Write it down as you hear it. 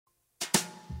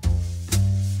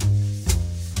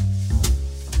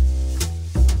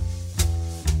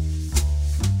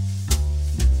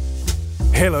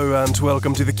Hello and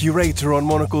welcome to The Curator on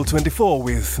Monocle 24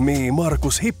 with me,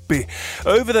 Markus Hippi.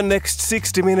 Over the next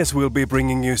 60 minutes we'll be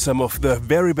bringing you some of the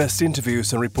very best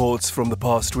interviews and reports from the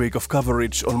past week of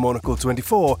coverage on Monocle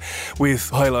 24, with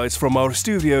highlights from our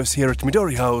studios here at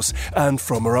Midori House and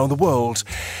from around the world.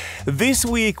 This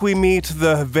week we meet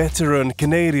the veteran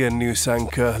Canadian news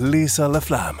anchor Lisa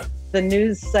Laflamme. The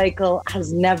news cycle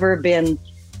has never been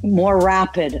more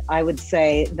rapid, I would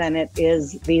say, than it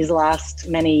is these last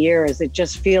many years. It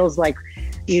just feels like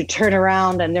you turn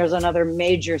around and there's another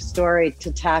major story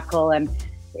to tackle. And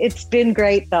it's been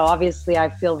great, though. Obviously, I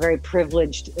feel very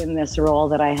privileged in this role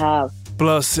that I have.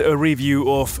 Plus a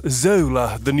review of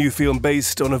Zola, the new film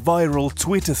based on a viral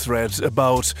Twitter thread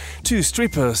about two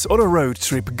strippers on a road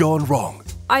trip gone wrong.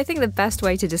 I think the best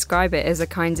way to describe it is a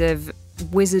kind of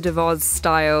Wizard of Oz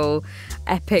style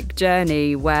epic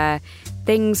journey where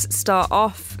things start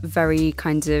off very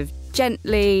kind of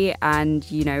gently and,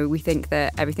 we think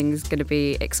that everything's going to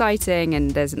be exciting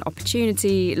and there's an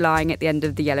opportunity lying at the end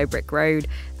of the yellow brick road.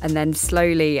 And then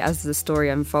slowly, as the story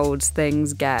unfolds,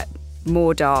 things get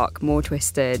more dark, more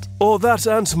twisted. All that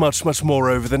and much, much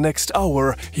more over the next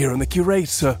hour here on The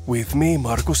Curator with me,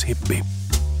 Markus Hippi.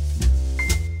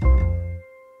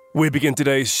 We begin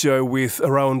today's show with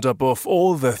a roundup of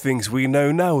all the things we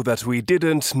know now that we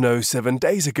didn't know 7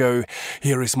 days ago.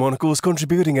 Here is Monocle's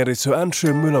contributing editor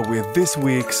Andrew Muller with this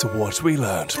week's What We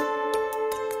Learned.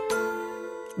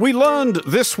 We learned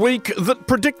this week that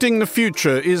predicting the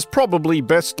future is probably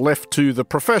best left to the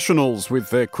professionals with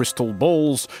their crystal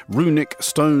balls, runic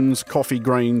stones, coffee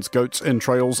grains, goat's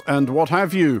entrails, and what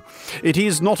have you. It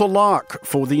is not a lark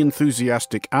for the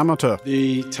enthusiastic amateur.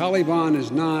 The Taliban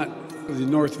is not the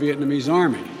North Vietnamese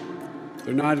army.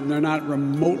 They're not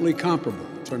remotely comparable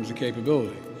in terms of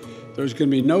capability. There's going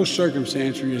to be no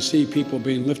circumstance where you see people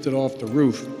being lifted off the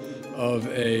roof of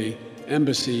an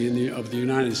embassy of the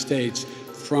United States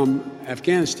from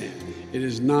Afghanistan. It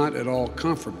is not at all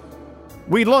comparable.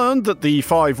 We learned that the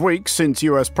 5 weeks since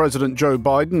US President Joe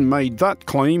Biden made that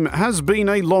claim has been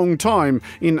a long time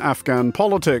in Afghan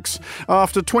politics.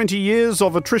 After 20 years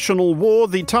of attritional war,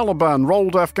 the Taliban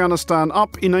rolled Afghanistan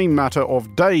up in a matter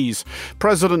of days.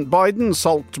 President Biden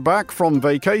sulked back from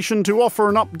vacation to offer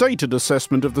an updated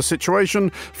assessment of the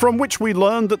situation, from which we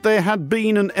learned that there had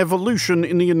been an evolution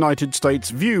in the United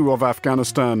States' view of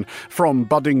Afghanistan, from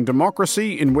budding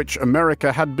democracy in which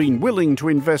America had been willing to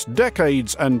invest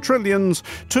decades and trillions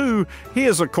to,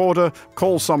 here's a quarter,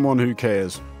 call someone who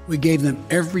cares. We gave them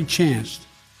every chance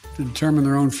to determine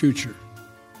their own future.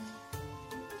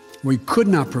 We could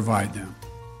not provide them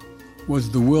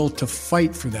was the will to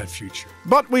fight for that future.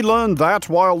 But we learned that,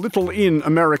 while little in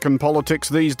American politics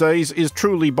these days is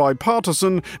truly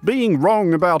bipartisan, being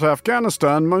wrong about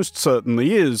Afghanistan most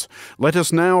certainly is. Let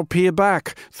us now peer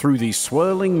back through the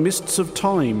swirling mists of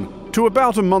time to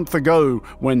about a month ago,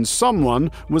 when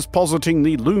someone was positing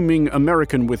the looming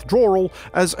American withdrawal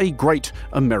as a great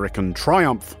American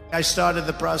triumph. I started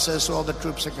the process, all the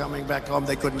troops are coming back home,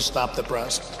 they couldn't stop the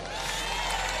process.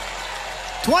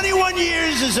 21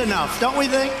 years is enough, don't we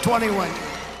think? 21.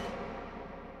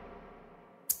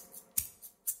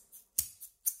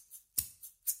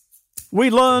 We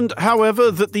learned,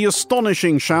 however, that the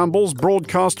astonishing shambles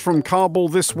broadcast from Kabul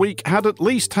this week had at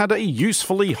least had a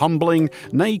usefully humbling,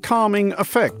 nay calming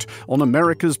effect on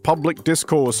America's public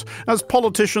discourse, as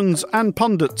politicians and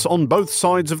pundits on both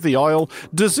sides of the aisle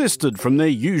desisted from their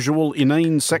usual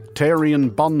inane sectarian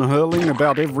bun-hurling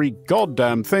about every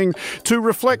goddamn thing to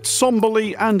reflect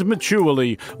somberly and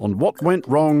maturely on what went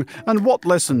wrong and what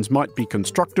lessons might be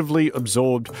constructively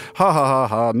absorbed. Ha ha ha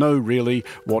ha, no really,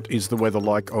 what is the weather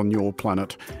like on your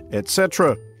planet,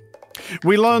 etc.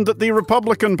 We learned that the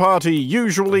Republican Party,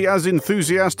 usually as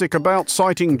enthusiastic about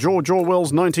citing George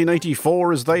Orwell's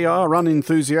 1984 as they are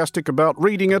unenthusiastic about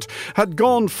reading it, had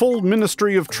gone full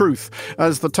Ministry of Truth.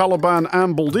 As the Taliban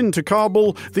ambled into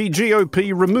Kabul, the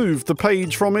GOP removed the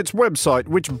page from its website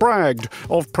which bragged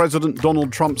of President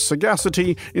Donald Trump's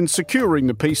sagacity in securing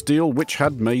the peace deal which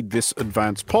had made this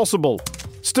advance possible.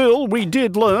 Still, we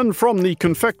did learn from the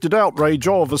confected outrage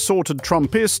of assorted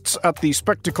Trumpists at the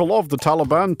spectacle of the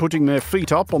Taliban putting their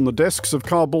feet up on the desks of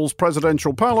Kabul's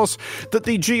presidential palace that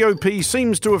the GOP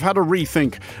seems to have had a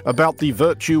rethink about the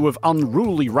virtue of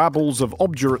unruly rabbles of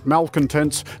obdurate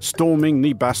malcontents storming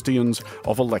the bastions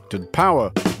of elected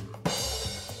power.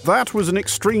 That was an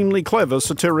extremely clever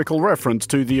satirical reference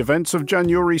to the events of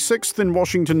January 6th in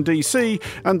Washington, D.C.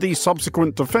 and the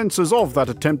subsequent defences of that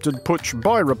attempted putsch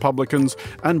by Republicans,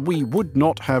 and we would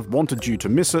not have wanted you to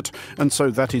miss it, and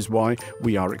so that is why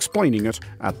we are explaining it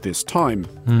at this time.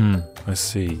 I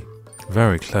see.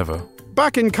 Very clever.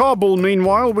 Back in Kabul,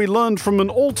 meanwhile, we learned from an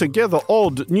altogether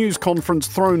odd news conference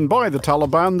thrown by the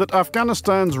Taliban that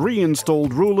Afghanistan's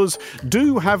reinstalled rulers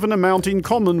do have an amount in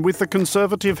common with the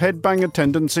conservative headbanger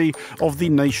tendency of the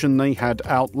nation they had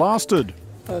outlasted.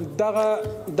 This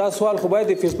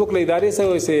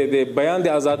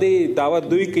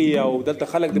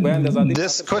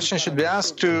question should be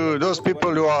asked to those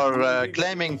people who are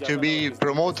claiming to be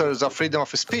promoters of freedom of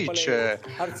speech,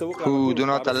 who do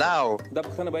not allow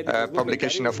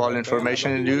publication of all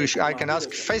information. I can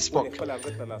ask Facebook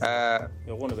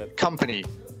company.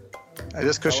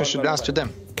 This question should be asked to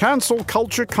them. Cancel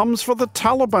culture comes for the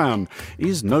Taliban.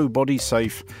 Is nobody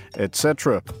safe?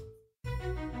 Etc.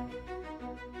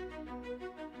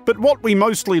 But what we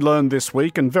mostly learned this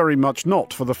week, and very much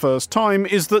not for the first time,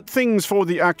 is that things for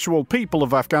the actual people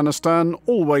of Afghanistan,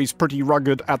 always pretty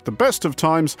rugged at the best of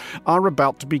times, are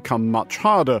about to become much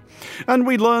harder. And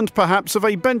we learned perhaps of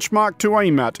a benchmark to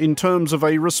aim at in terms of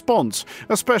a response,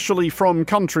 especially from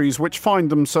countries which find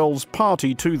themselves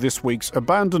party to this week's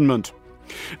abandonment.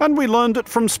 And we learned it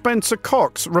from Spencer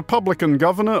Cox, Republican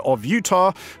governor of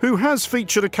Utah, who has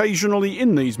featured occasionally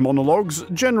in these monologues,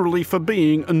 generally for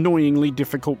being annoyingly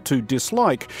difficult to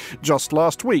dislike. Just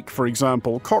last week, for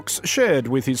example, Cox shared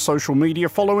with his social media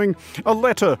following a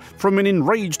letter from an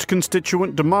enraged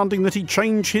constituent demanding that he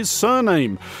change his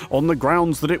surname, on the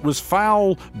grounds that it was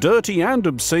foul, dirty and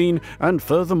obscene, and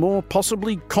furthermore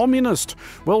possibly communist.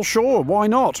 Well, sure, why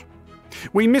not?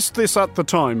 We missed this at the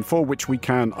time, for which we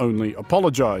can only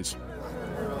apologise.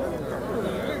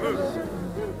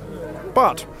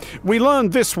 But we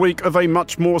learned this week of a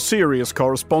much more serious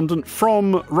correspondent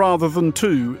from, rather than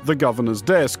to, the governor's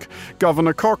desk.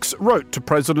 Governor Cox wrote to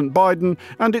President Biden,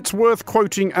 and it's worth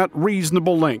quoting at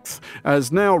reasonable length, as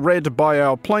now read by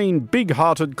our plain,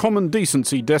 big-hearted common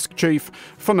decency desk chief,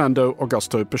 Fernando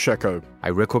Augusto Pacheco.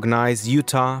 I recognize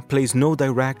Utah plays no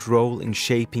direct role in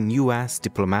shaping U.S.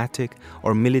 diplomatic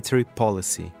or military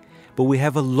policy, but we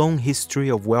have a long history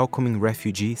of welcoming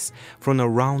refugees from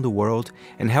around the world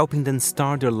and helping them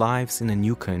start their lives in a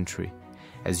new country.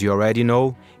 As you already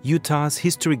know, Utah's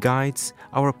history guides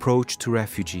our approach to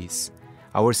refugees.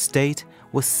 Our state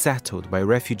was settled by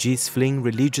refugees fleeing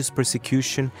religious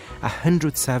persecution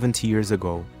 170 years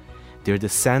ago. Their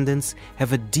descendants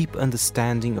have a deep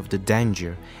understanding of the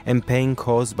danger and pain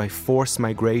caused by forced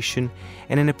migration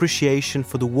and an appreciation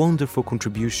for the wonderful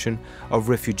contribution of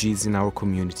refugees in our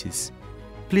communities.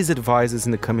 Please advise us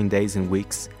in the coming days and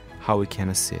weeks how we can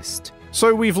assist.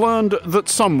 So we've learned that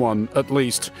someone, at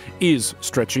least, is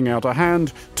stretching out a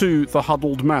hand to the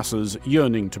huddled masses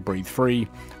yearning to breathe free,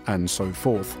 and so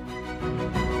forth.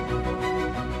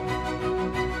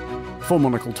 For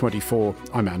Monocle 24,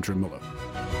 I'm Andrew Muller.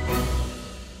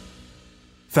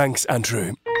 Thanks,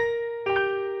 Andrew.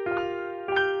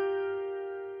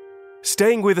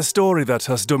 Staying with a story that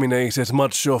has dominated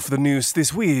much of the news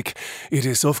this week, it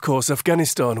is of course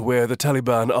Afghanistan, where the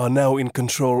Taliban are now in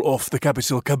control of the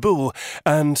capital Kabul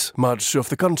and much of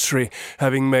the country,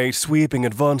 having made sweeping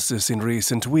advances in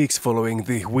recent weeks following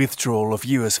the withdrawal of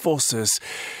US forces.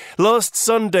 Last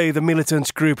Sunday, the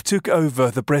militant group took over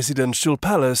the presidential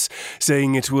palace,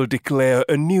 saying it will declare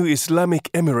a new Islamic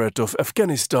Emirate of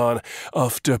Afghanistan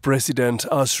after President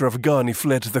Ashraf Ghani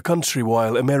fled the country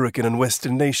while American and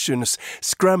Western nations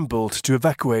scrambled to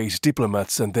evacuate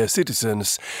diplomats and their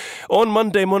citizens. On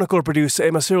Monday, Monocle producer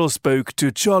Emma Searle spoke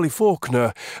to Charlie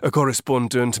Faulkner, a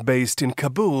correspondent based in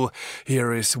Kabul.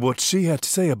 Here is what she had to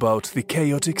say about the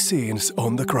chaotic scenes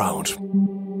on the ground.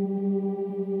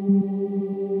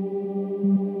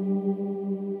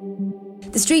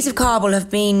 The streets of Kabul have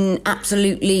been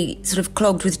absolutely sort of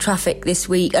clogged with traffic this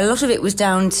week. A lot of it was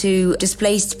down to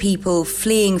displaced people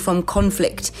fleeing from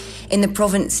conflict in the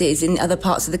provinces, in other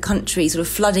parts of the country, sort of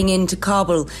flooding into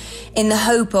Kabul in the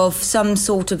hope of some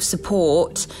sort of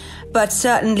support. But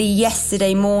certainly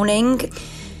yesterday morning,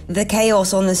 the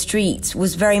chaos on the streets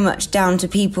was very much down to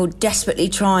people desperately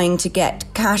trying to get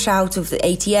cash out of the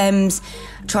ATMs,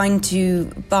 trying to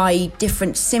buy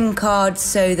different SIM cards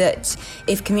so that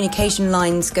if communication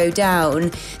lines go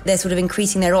down, they're sort of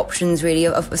increasing their options really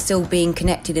of still being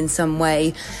connected in some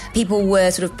way. People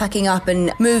were sort of packing up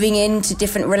and moving into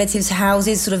different relatives'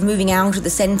 houses, sort of moving out of the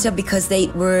centre because they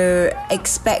were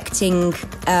expecting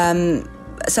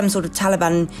some sort of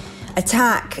Taliban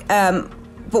attack.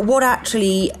 But what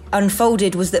actually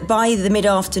unfolded was that by the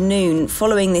mid-afternoon,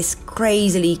 following this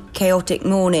crazily chaotic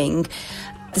morning,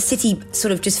 the city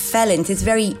sort of just fell into this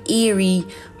very eerie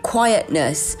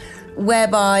quietness,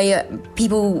 whereby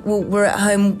people were at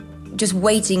home just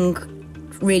waiting,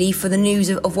 really, for the news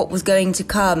of what was going to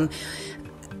come.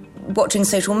 watching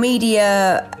social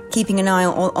media, keeping an eye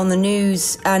on the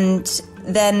news, and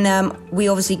then we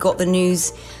obviously got the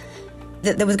news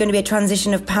that there was going to be a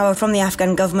transition of power from the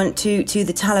Afghan government to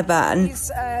the Taliban.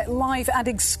 These live and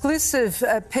exclusive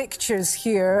pictures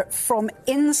here from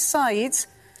inside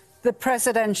the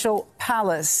presidential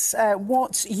palace.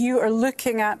 What you are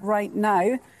looking at right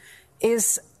now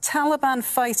is Taliban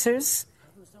fighters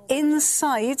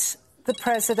inside the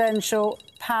presidential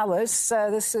palace.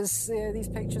 This is these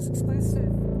pictures exclusive.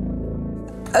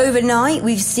 Overnight,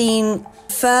 we've seen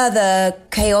further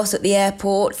chaos at the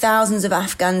airport. Thousands of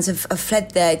Afghans have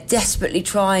fled there, desperately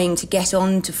trying to get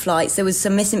onto flights. There was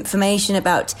some misinformation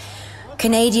about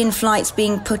Canadian flights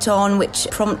being put on, which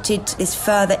prompted this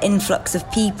further influx of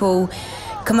people.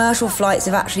 Commercial flights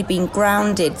have actually been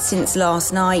grounded since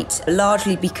last night,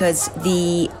 largely because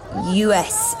the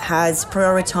US has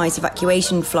prioritised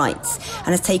evacuation flights and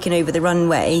has taken over the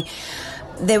runway.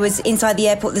 There was, inside the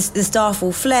airport, the staff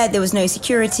all fled, there was no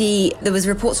security, there was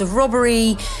reports of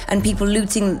robbery and people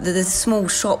looting the small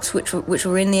shops which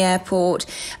were in the airport.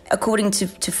 According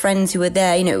to friends who were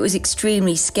there, it was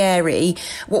extremely scary.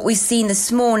 What we've seen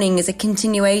this morning is a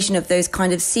continuation of those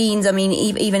kind of scenes. I mean,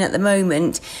 even at the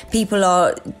moment, people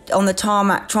are on the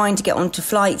tarmac trying to get onto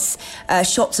flights.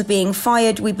 Shots are being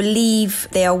fired. We believe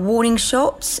they are warning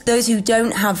shots. Those who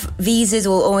don't have visas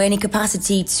or any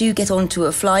capacity to get onto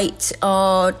a flight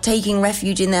are taking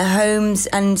refuge in their homes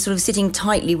and sort of sitting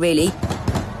tightly, really.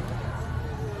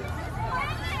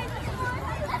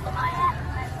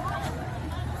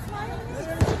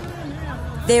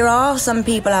 There are some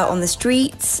people out on the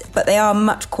streets, but they are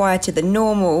much quieter than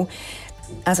normal.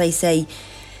 As I say,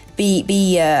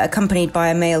 be accompanied by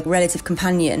a male relative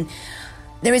companion.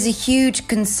 There is a huge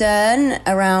concern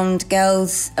around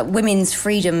women's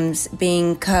freedoms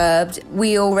being curbed.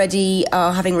 We already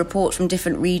are having reports from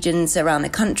different regions around the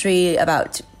country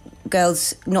about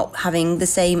girls not having the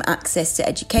same access to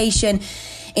education.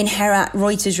 In Herat,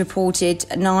 Reuters reported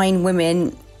 9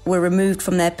 women were removed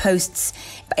from their posts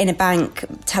in a bank.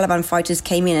 Taliban fighters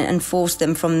came in and forced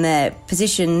them from their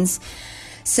positions.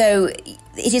 So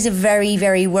it is a very,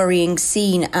 very worrying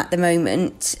scene at the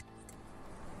moment.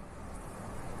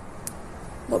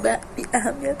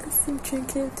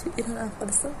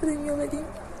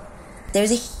 There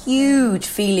is a huge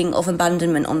feeling of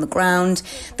abandonment on the ground.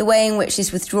 The way in which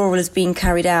this withdrawal is being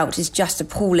carried out is just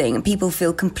appalling, and people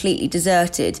feel completely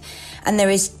deserted. And there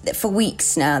is, for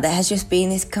weeks now, there has just been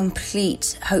this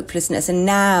complete hopelessness, and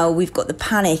now we've got the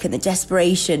panic and the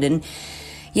desperation, and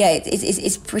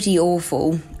it's pretty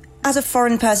awful. As a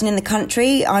foreign person in the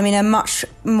country, I'm in a much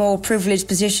more privileged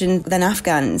position than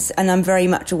Afghans, and I'm very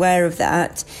much aware of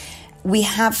that. We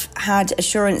have had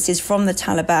assurances from the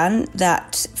Taliban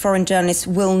that foreign journalists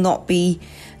will not be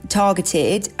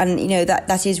targeted, and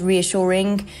that is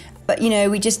reassuring. But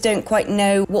we just don't quite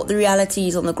know what the reality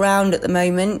is on the ground at the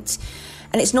moment.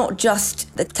 And it's not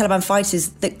just the Taliban fighters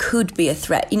that could be a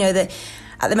threat. That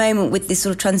at the moment, with this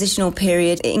sort of transitional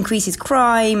period, it increases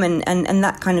crime and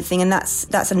that kind of thing, and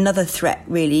that's another threat,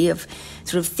 really, of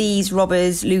sort of thieves,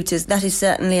 robbers, looters. That is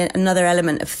certainly another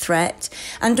element of threat.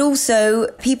 And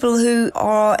also people who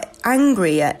are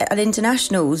angry at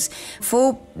internationals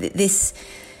for this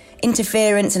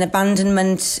interference and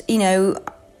abandonment.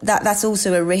 That's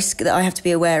also a risk that I have to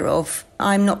be aware of.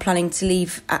 I'm not planning to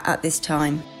leave at this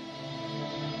time.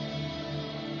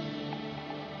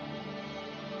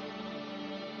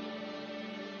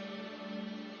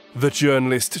 The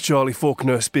journalist Charlie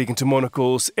Faulkner speaking to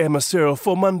Monocle's Emma Searle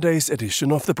for Monday's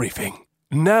edition of The Briefing.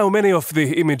 Now, many of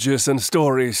the images and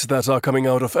stories that are coming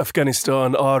out of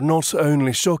Afghanistan are not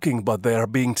only shocking, but they are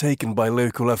being taken by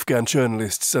local Afghan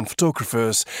journalists and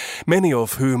photographers, many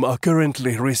of whom are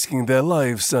currently risking their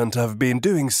lives and have been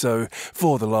doing so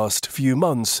for the last few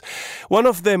months. One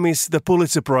of them is the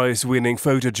Pulitzer Prize-winning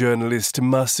photojournalist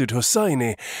Masood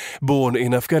Hosseini. Born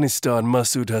in Afghanistan,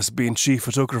 Masood has been chief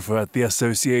photographer at the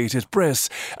Associated Press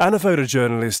and a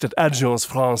photojournalist at Agence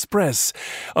France Presse.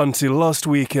 Until last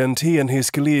weekend, he and his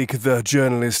colleague, the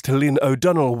journalist Lynn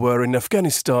O'Donnell, were in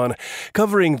Afghanistan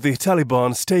covering the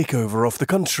Taliban's takeover of the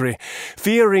country.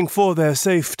 Fearing for their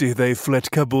safety, they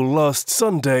fled Kabul last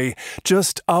Sunday,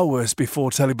 just hours before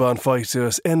Taliban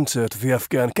fighters entered the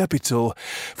Afghan capital.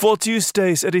 For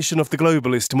Tuesday's edition of The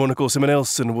Globalist, Monocle's Emma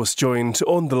Nelson was joined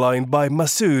on the line by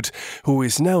Masood, who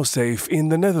is now safe in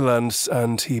the Netherlands,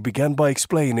 and he began by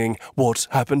explaining what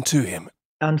happened to him.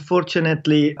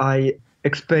 Unfortunately, I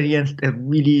experienced a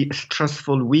really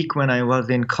stressful week when I was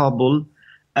in Kabul.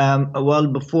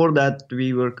 Before that,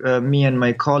 we were, me and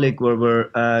my colleague were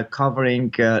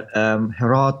covering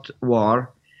Herat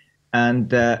war,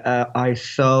 And I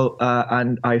saw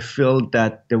and I felt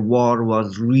that the war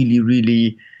was really,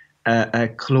 really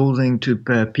closing to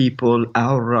people,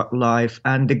 our life,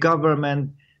 and the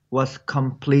government was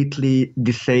completely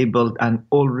disabled and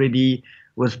already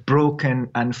was broken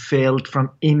and failed from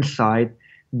inside.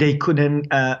 They couldn't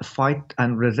fight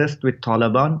and resist with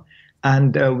Taliban,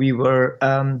 and we were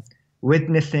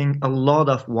witnessing a lot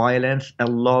of violence, a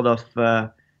lot of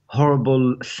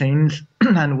horrible scenes.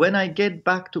 And when I get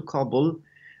back to Kabul,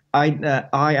 I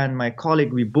and my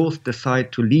colleague, we both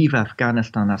decide to leave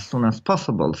Afghanistan as soon as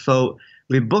possible. So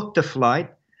we booked a flight,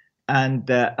 and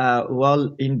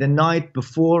in the night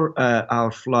before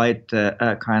our flight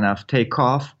kind of take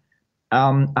off,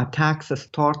 attacks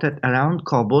started around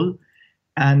Kabul.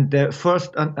 And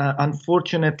first,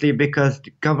 unfortunately, because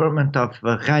the government of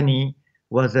Ghani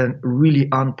was a really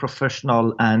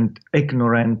unprofessional and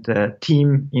ignorant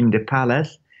team in the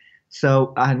palace.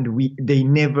 So, they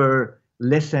never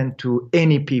listened to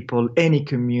any people, any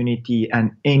community,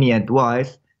 and any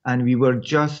advice. And we were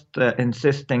just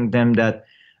insisting them that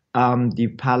the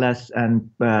palace and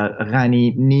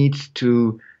Ghani needs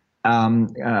to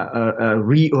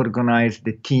reorganize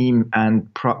the team and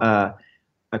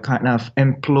kind of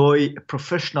employ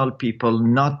professional people,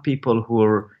 not people who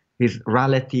are his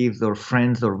relatives or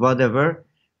friends or whatever.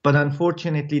 But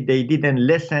unfortunately, they didn't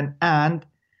listen. And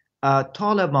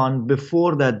Taliban,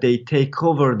 before that they take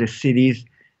over the cities,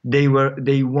 they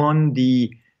won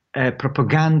the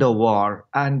propaganda war.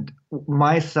 And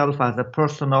myself, as a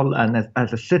personal and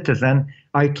as a citizen,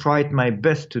 I tried my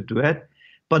best to do it.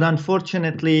 But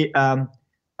unfortunately,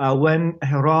 when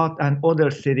Herat and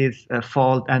other cities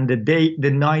fall, and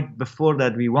the night before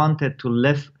that we wanted to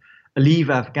leave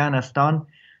Afghanistan,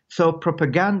 so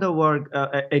propaganda war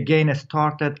again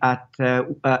started at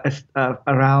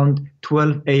around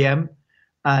 12 a.m.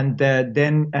 And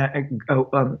then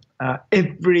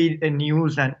every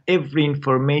news and every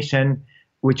information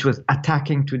which was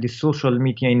attacking to the social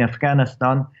media in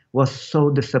Afghanistan was so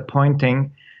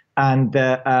disappointing. And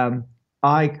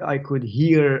I could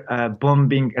hear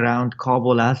bombing around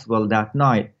Kabul as well that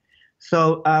night.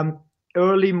 So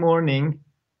early morning,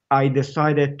 I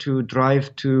decided to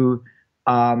drive to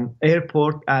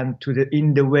airport, and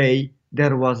in the way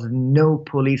there was no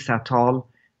police at all,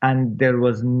 and there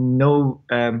was no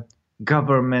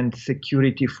government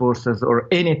security forces or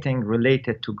anything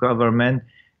related to government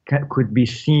could be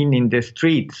seen in the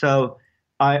street. So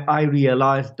I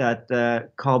realized that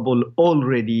Kabul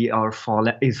already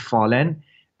is fallen,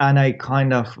 and I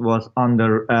kind of was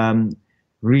under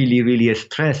really, really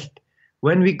stressed.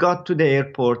 When we got to the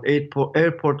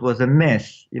airport was a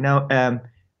mess.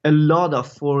 A lot of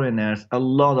foreigners, a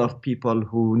lot of people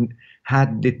who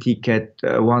had the ticket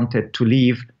wanted to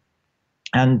leave.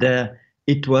 And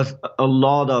it was a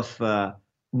lot of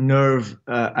nerve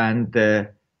and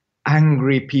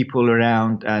angry people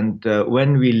around. And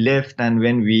when we left and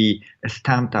when we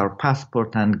stamped our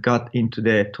passport and got into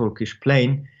the Turkish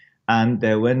plane, and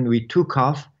when we took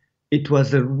off, it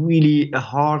was a really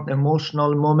hard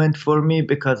emotional moment for me,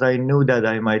 because I knew that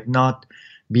I might not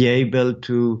be able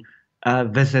to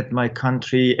visit my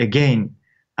country again.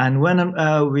 And when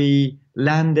we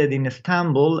landed in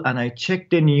Istanbul and I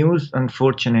checked the news,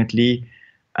 unfortunately,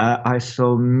 I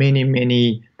saw many,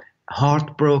 many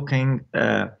heartbreaking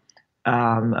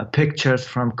pictures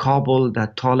from Kabul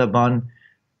that Taliban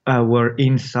were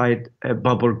inside a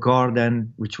Babur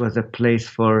Garden, which was a place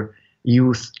for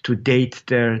youth to date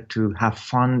there, to have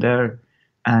fun there.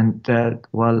 And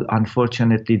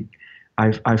unfortunately,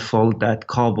 I felt that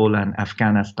Kabul and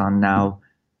Afghanistan now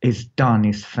is done,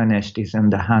 is finished, is in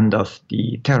the hand of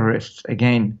the terrorists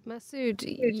again. Masood,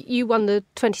 you won the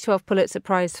 2012 Pulitzer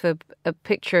Prize for a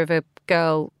picture of a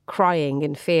girl crying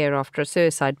in fear after a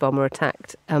suicide bomber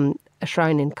attacked a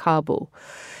shrine in Kabul.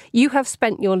 You have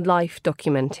spent your life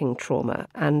documenting trauma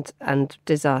and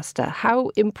disaster. How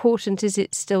important is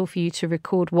it still for you to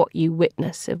record what you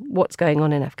witness, what's going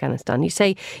on in Afghanistan? You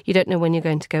say you don't know when you're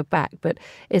going to go back, but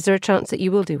is there a chance that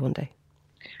you will do one day?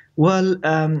 Well,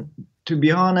 to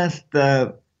be honest,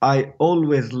 I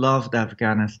always loved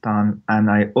Afghanistan, and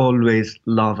I always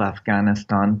love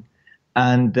Afghanistan.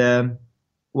 And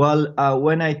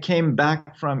when I came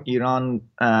back from Iran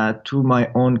to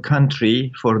my own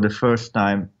country for the first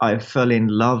time, I fell in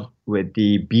love with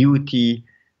the beauty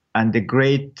and the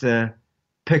great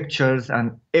pictures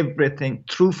and everything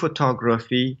through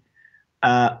photography.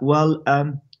 I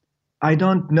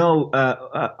don't know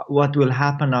what will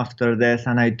happen after this,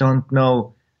 and I don't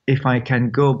know if I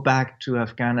can go back to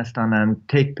Afghanistan and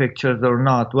take pictures or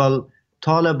not. Well,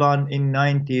 Taliban in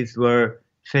 90s were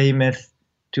famous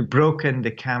to broken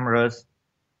the cameras,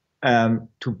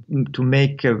 to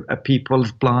make people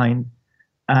blind,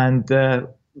 and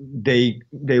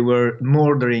they were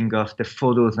murdering of the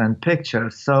photos and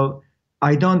pictures. So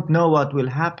I don't know what will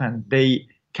happen. They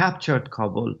captured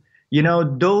Kabul.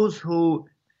 Those who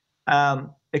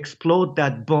explode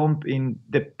that bomb in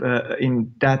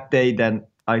that day that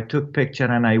I took picture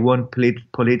and I won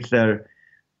Pulitzer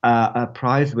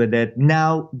prize with it.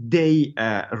 Now they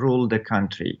rule the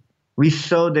country. We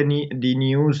saw the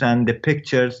news and the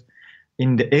pictures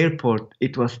in the airport.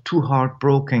 It was too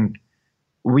heartbreaking.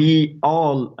 We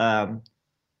all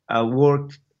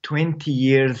worked 20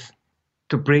 years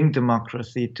to bring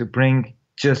democracy, to bring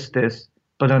justice,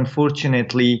 but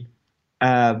unfortunately,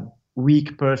 a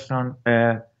weak person,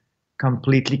 a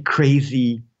completely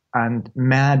crazy and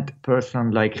mad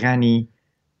person like Ghani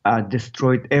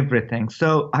destroyed everything.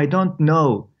 So I don't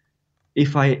know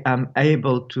if I am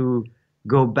able to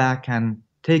go back and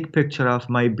take picture of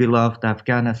my beloved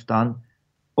Afghanistan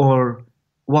or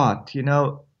what.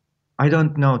 I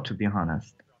don't know, to be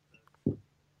honest.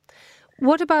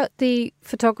 What about the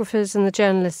photographers and the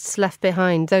journalists left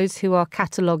behind, those who are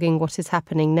cataloguing what is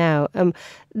happening now?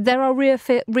 There are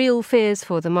real fears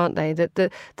for them, aren't they?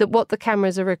 That what the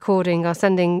cameras are recording are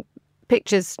sending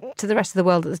pictures to the rest of the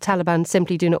world that the Taliban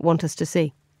simply do not want us to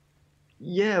see.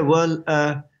 Yeah, well,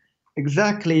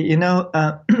 exactly.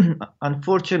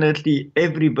 Unfortunately,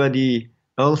 everybody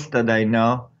else that I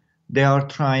know, they are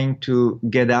trying to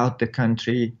get out the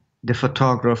country. The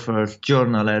photographers,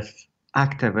 journalists,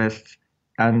 activists,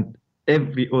 and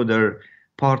every other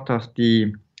part of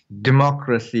the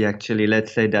democracy, actually,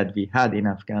 let's say, that we had in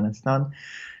Afghanistan.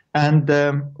 And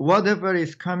whatever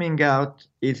is coming out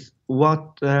is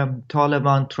what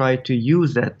Taliban try to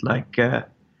use it. Like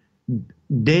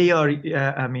they are,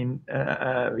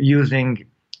 using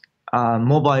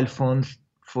mobile phones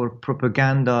for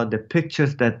propaganda, the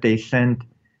pictures that they sent,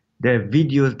 the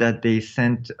videos that they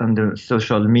sent on the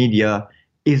social media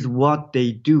is what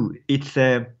they do. It's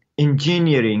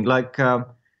engineering, like the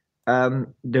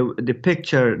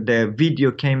picture, the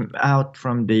video came out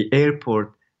from the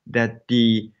airport that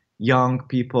the young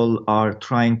people are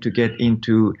trying to get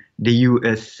into the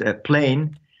U.S.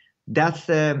 plane. That's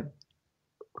a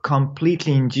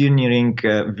completely engineering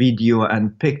video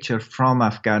and picture from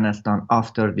Afghanistan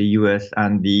after the U.S.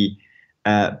 and the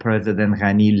President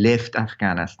Ghani left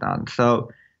Afghanistan. So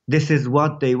this is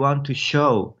what they want to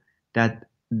show, that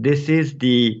this is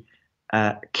the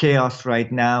chaos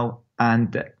right now,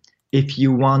 and if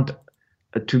you want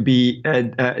to be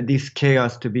this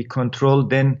chaos to be controlled,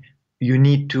 then you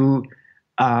need to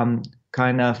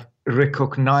kind of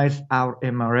recognize our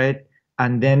emirate,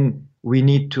 and then we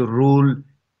need to rule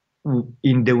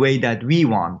in the way that we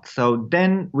want. So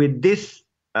then with these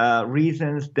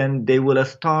reasons, then they will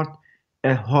start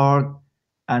a hard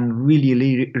and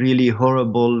really, really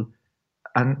horrible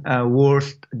and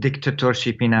worst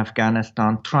dictatorship in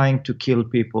Afghanistan, trying to kill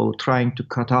people, trying to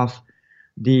cut off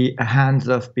the hands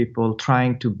of people,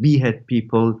 trying to behead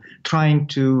people, trying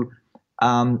to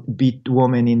beat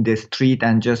women in the street,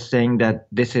 and just saying that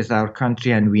this is our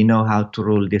country and we know how to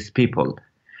rule these people.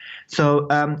 So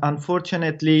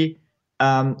unfortunately,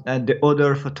 the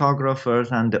other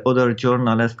photographers and the other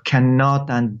journalists cannot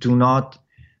and do not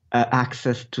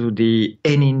access to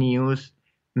any news.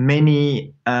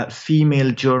 Many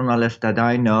female journalists that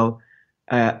I know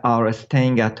are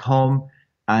staying at home,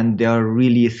 and they are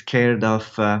really scared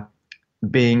of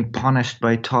being punished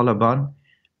by Taliban.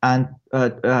 And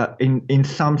in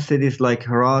some cities like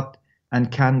Herat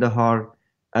and Kandahar,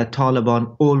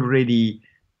 Taliban already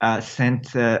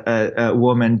sent a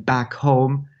woman back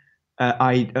home.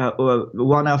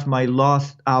 One of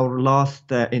our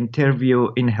last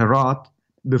interview in Herat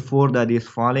before that is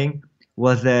falling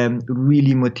was a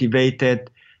really motivated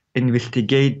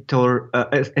investigation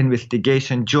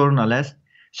journalist.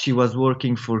 She was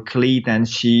working for CLEAT, and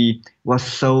she was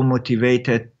so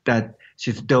motivated that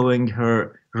she's doing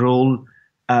her role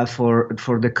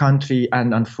for the country.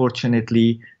 And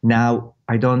unfortunately, now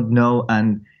I don't know,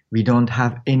 and we don't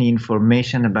have any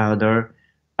information about her.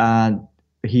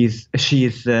 She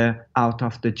is out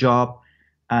of the job,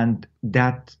 and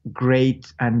that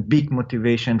great and big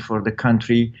motivation for the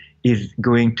country is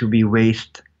going to be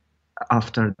wasted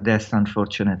after this,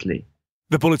 unfortunately.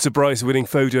 The Pulitzer Prize-winning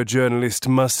photojournalist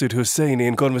Masood Hosseini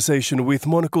in conversation with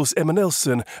Monocle's Emma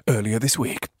Nelson earlier this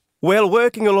week. Well,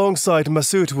 working alongside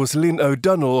Masood was Lynn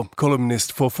O'Donnell,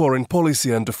 columnist for Foreign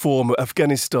Policy and former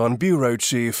Afghanistan bureau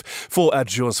chief for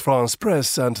Agence France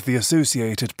Presse and the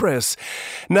Associated Press.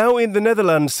 Now in the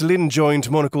Netherlands, Lynn joined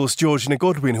Monocle's Georgina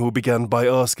Godwin, who began by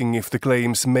asking if the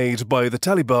claims made by the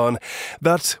Taliban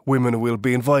that women will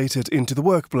be invited into the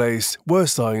workplace were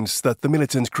signs that the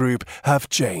militant group have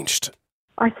changed.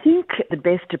 I think the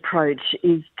best approach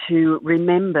is to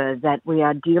remember that we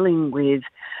are dealing with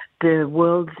the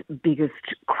world's biggest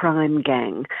crime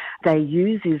gang. They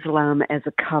use Islam as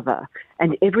a cover,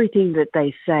 and everything that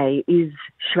they say is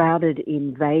shrouded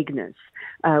in vagueness.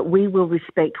 We will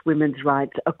respect women's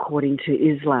rights according to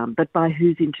Islam, but by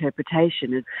whose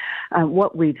interpretation?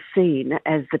 What we've seen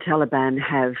as the Taliban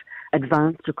have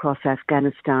advanced across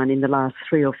Afghanistan in the last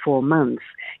 3 or 4 months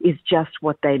is just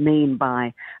what they mean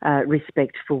by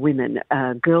respect for women.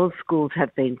 Girls' schools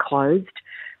have been closed.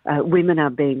 Women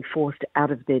are being forced out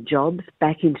of their jobs,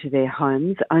 back into their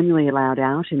homes, only allowed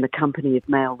out in the company of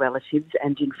male relatives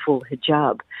and in full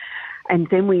hijab. And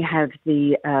then we have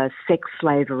the sex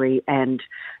slavery and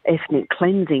ethnic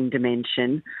cleansing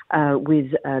dimension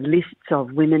with lists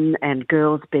of women and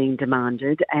girls being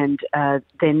demanded, and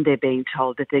then they're being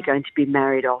told that they're going to be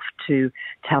married off to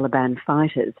Taliban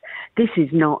fighters. This is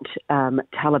not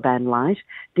Taliban light.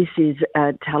 This is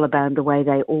Taliban the way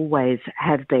they always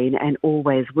have been and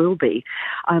always will be.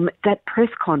 That press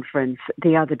conference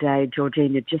the other day,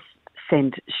 Georgina, just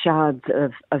sent shards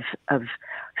of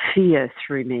fear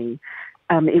through me.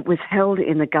 It was held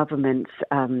in the government's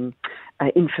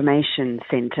information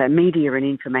centre, Media and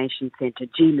Information Centre,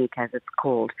 GMIC as it's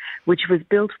called, which was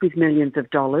built with millions of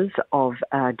dollars of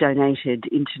donated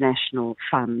international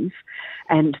funds.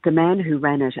 And the man who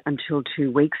ran it until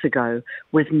 2 weeks ago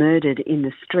was murdered in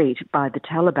the street by the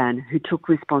Taliban, who took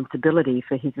responsibility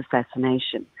for his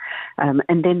assassination.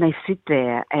 And then they sit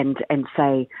there and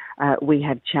say, we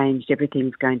have changed,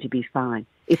 everything's going to be fine.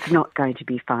 It's not going to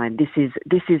be fine. This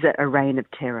is a reign of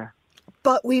terror.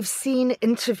 But we've seen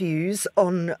interviews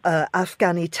on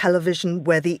Afghani television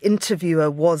where the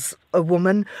interviewer was a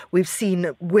woman. We've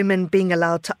seen women being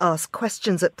allowed to ask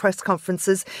questions at press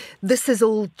conferences. This is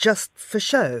all just for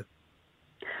show.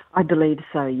 I believe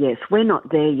so, yes. We're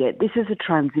not there yet. This is a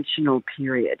transitional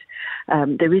period.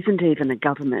 There isn't even a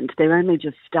government. They're only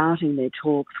just starting their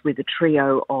talks with a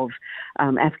trio of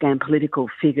Afghan political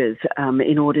figures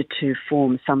in order to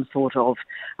form some sort of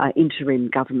interim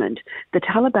government. The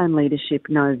Taliban leadership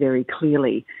know very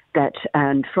clearly that,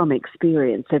 and from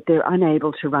experience, that they're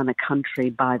unable to run a country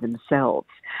by themselves.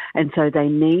 And so they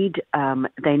need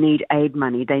aid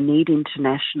money, they need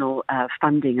international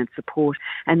funding and support,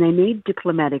 and they need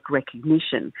diplomatic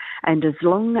recognition. And as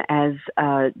long as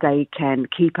they can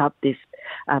keep up this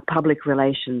public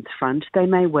relations front, they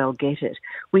may well get it.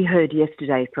 We heard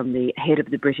yesterday from the head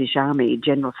of the British Army,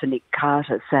 General Sir Nick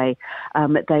Carter, say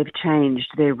that they've changed,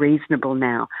 they're reasonable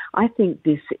now. I think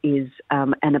this is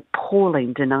an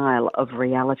appalling denial of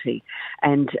reality.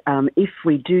 And if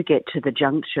we do get to the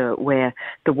juncture where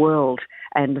the world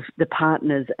and the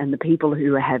partners and the people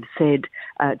who have said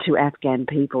to Afghan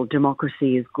people,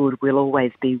 democracy is good, we'll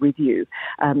always be with you,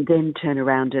 then turn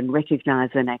around and recognise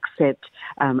and accept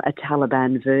a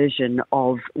Taliban version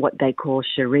of what they call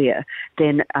Sharia,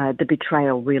 then the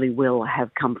betrayal really will have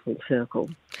come full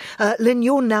circle. Lynn,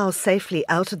 you're now safely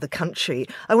out of the country.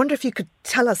 I wonder if you could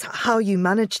tell us how you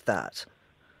managed that.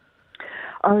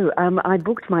 I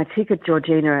booked my ticket,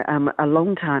 Georgina, a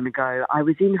long time ago. I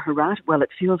was in Herat. Well, it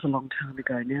feels a long time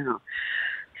ago now.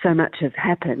 So much has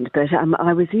happened. But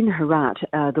I was in Herat,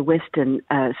 the western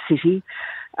city,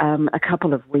 a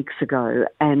couple of weeks ago,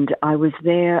 and I was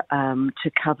there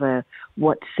to cover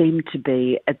what seemed to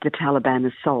be the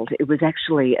Taliban assault. It was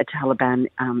actually a Taliban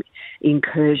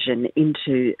incursion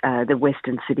into the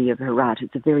western city of Herat.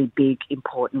 It's a very big,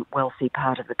 important, wealthy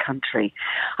part of the country.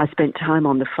 I spent time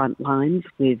on the front lines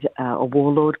with a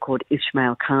warlord called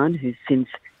Ismail Khan, who's since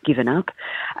given up,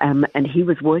 and he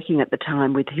was working at the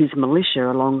time with his militia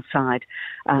alongside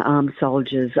armed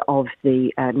soldiers of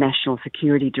the National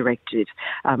Security Directorate,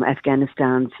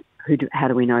 Afghanistan's, how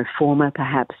do we know, former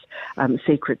perhaps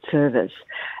Secret Service.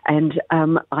 And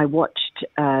I watched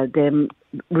them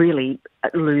really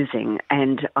losing,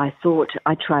 and I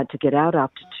tried to get out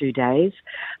after 2 days.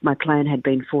 My plan had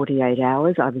been 48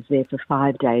 hours. I was there for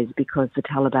 5 days because the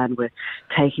Taliban were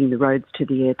taking the roads to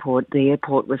the airport. The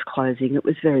airport was closing. It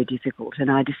was very difficult,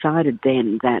 and I decided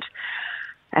then that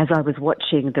as I was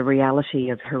watching the reality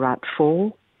of Herat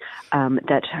fall,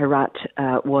 that Herat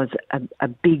was a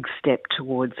big step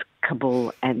towards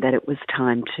Kabul and that it was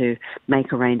time to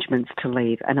make arrangements to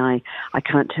leave. And I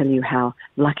can't tell you how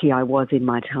lucky I was in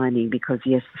my timing because,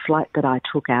 yes, the flight that I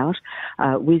took out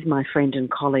with my friend and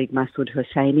colleague Masood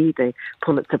Hosseini, the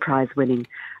Pulitzer Prize-winning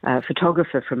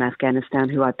photographer from Afghanistan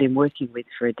who I've been working with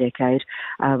for a decade,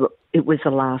 it was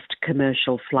the last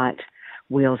commercial flight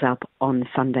wheels up on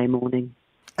Sunday morning.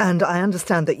 And I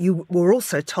understand that you were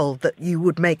also told that you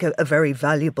would make a very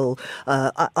valuable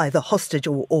either hostage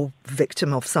or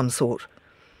victim of some sort.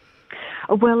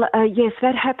 Well, yes,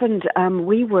 that happened.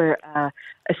 We were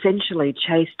essentially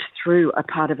chased through a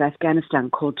part of Afghanistan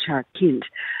called Charkhind.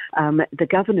 The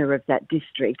governor of that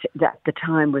district at the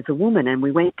time was a woman, and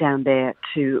we went down there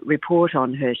to report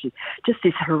on her. She's just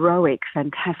this heroic,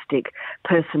 fantastic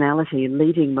personality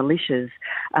leading militias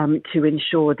to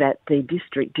ensure that the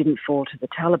district didn't fall to the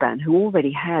Taliban, who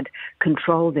already had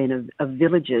control then of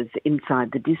villages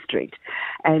inside the district.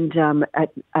 And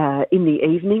in the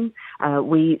evening,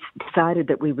 we decided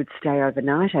that we would stay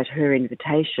overnight at her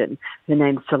invitation. Her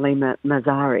name's Salima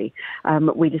Mazari.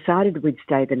 We decided we'd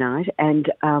stay the night,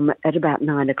 and at about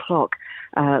 9 o'clock,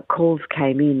 calls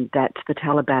came in that the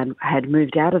Taliban had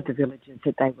moved out of the villages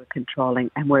that they were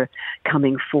controlling and were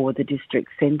coming for the district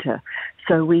centre.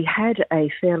 So we had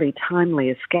a fairly timely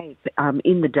escape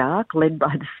in the dark, led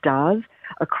by the stars,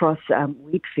 across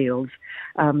wheat fields,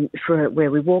 where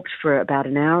we walked for about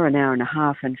an hour and a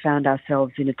half, and found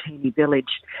ourselves in a teeny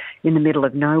village in the middle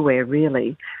of nowhere,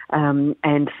 really,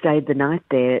 and stayed the night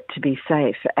there to be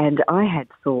safe. And I had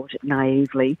thought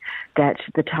naively that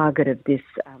the target of this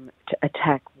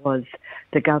attack was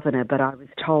the governor, but I was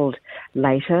told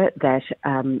later that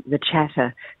the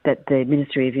chatter that the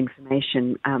Ministry of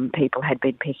Information people had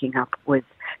been picking up was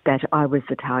that I was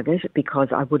the target because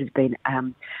I would have been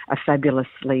a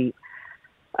fabulously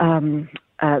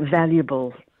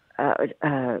valuable,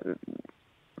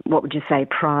 what would you say,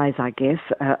 prize, I guess,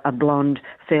 a blonde,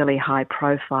 fairly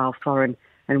high-profile foreign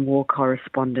and war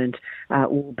correspondent,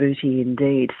 war booty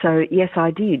indeed. So, yes,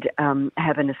 I did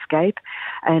have an escape,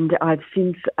 and I've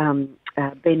since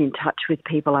been in touch with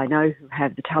people I know who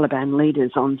have the Taliban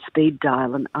leaders on speed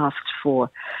dial and asked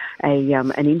for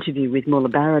an interview with Mullah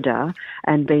Baradar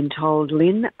and been told,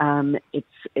 Lynn,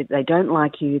 they don't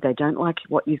like you, they don't like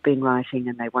what you've been writing,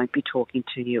 and they won't be talking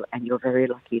to you, and you're very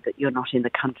lucky that you're not in the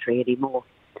country anymore.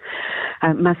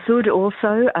 Masood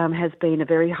also has been a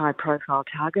very high-profile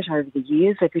target over the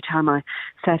years. Every time I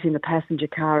sat in the passenger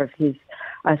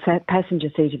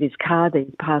seat of his car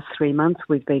these past 3 months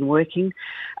we've been working,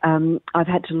 I've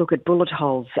had to look at bullet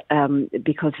holes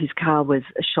because his car was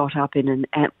shot up in an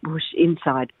ambush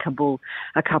inside Kabul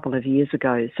a couple of years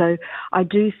ago. So I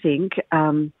do think,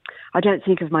 I don't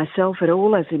think of myself at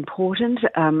all as important,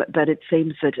 but it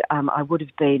seems that I would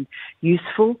have been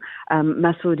useful.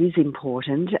 Masood is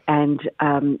important and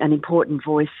an important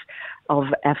voice of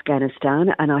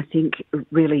Afghanistan, and I think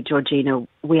really, Georgina,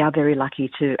 we are very lucky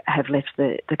to have left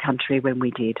the country when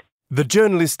we did. The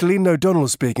journalist Lynn O'Donnell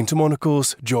speaking to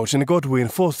Monocle's Georgina Godwin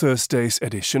for Thursday's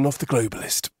edition of The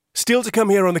Globalist. Still to come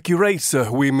here on The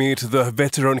Curator, we meet the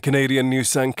veteran Canadian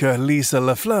news anchor Lisa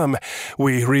Laflamme.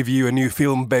 We review a new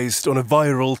film based on a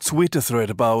viral Twitter thread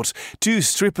about two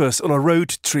strippers on a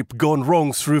road trip gone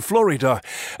wrong through Florida.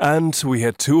 And we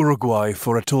head to Uruguay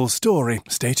for a tall story.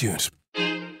 Stay tuned.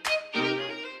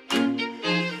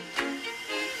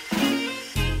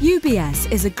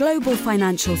 UBS is a global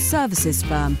financial services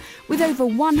firm with over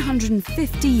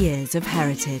 150 years of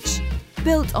heritage.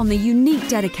 Built on the unique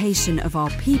dedication of our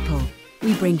people,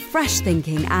 we bring fresh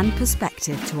thinking and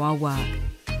perspective to our work.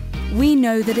 We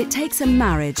know that it takes a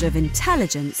marriage of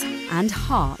intelligence and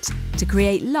heart to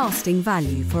create lasting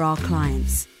value for our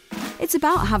clients. It's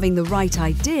about having the right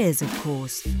ideas, of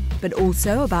course, but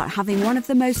also about having one of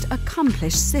the most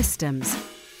accomplished systems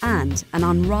and an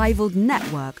unrivaled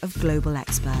network of global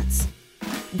experts.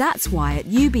 That's why at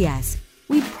UBS,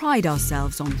 we pride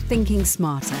ourselves on thinking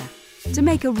smarter to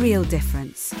make a real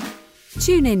difference.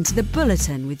 Tune in to The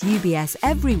Bulletin with UBS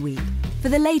every week for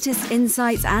the latest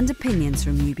insights and opinions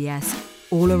from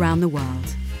UBS all around the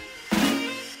world.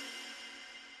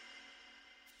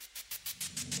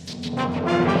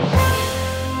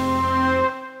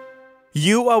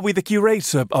 You are with The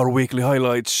Curator, our weekly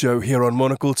highlights show here on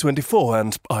Monocle 24,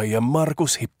 and I am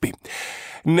Markus Hippi.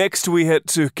 Next, we head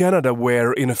to Canada,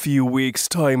 where in a few weeks'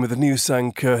 time, the news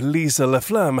anchor Lisa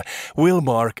LaFlamme will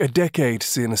mark a decade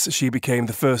since she became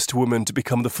the first woman to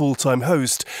become the full-time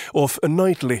host of a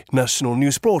nightly national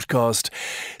news broadcast.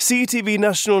 CTV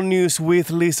National News with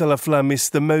Lisa LaFlamme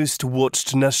is the most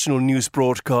watched national news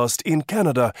broadcast in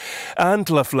Canada, and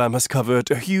LaFlamme has covered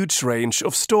a huge range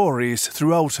of stories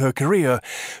throughout her career,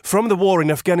 from the war in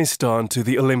Afghanistan to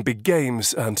the Olympic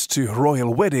Games and to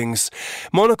royal weddings.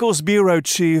 Monocle's bureau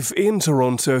chief in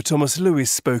Toronto, Thomas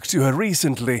Lewis, spoke to her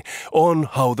recently on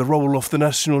how the role of the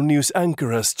national news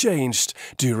anchor has changed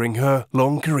during her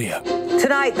long career.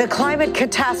 Tonight, the climate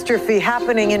catastrophe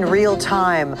happening in real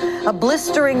time. A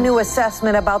blistering new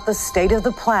assessment about the state of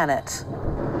the planet.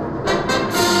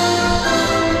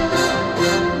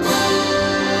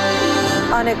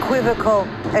 Unequivocal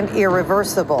and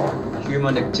irreversible.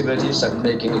 Human activities are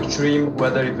making extreme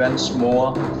weather events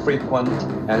more frequent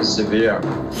and severe.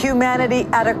 Humanity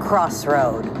at a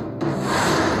crossroad.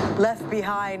 Left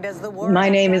behind as the world... My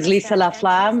name is Lisa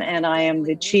LaFlamme, and I am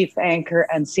the chief anchor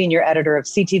and senior editor of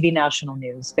CTV National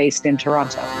News, based in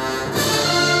Toronto.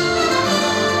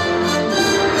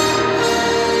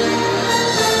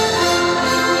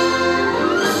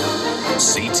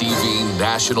 CTV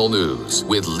National News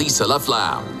with Lisa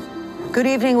LaFlamme. Good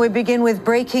evening. We begin with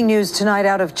breaking news tonight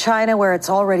out of China, where it's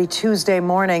already Tuesday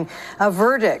morning. A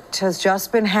verdict has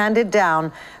just been handed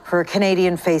down for a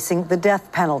Canadian facing the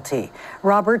death penalty.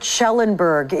 Robert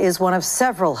Schellenberg is one of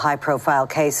several high-profile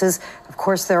cases. Of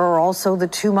course, there are also the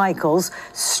two Michaels,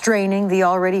 straining the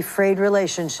already frayed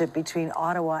relationship between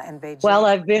Ottawa and Beijing. Well,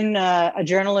 I've been a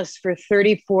journalist for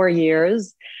 34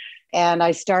 years, and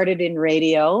I started in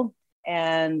radio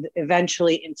and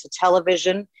eventually into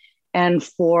television. And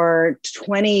for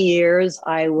 20 years,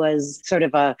 I was sort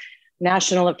of a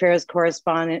national affairs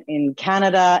correspondent in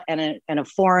Canada and a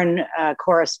foreign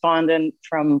correspondent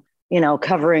from,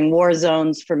 covering war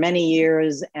zones for many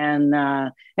years, and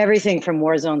everything from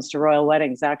war zones to royal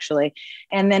weddings, actually.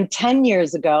 And then 10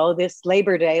 years ago, this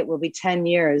Labor Day, it will be 10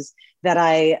 years that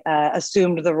I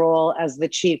assumed the role as the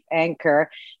chief anchor.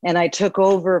 And I took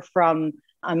over from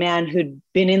a man who'd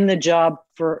been in the job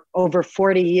for over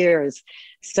 40 years.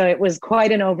 So it was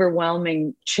quite an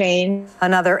overwhelming change.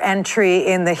 Another entry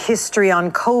in the history on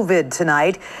COVID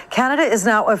tonight. Canada is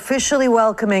now officially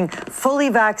welcoming fully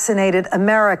vaccinated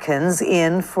Americans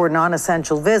in for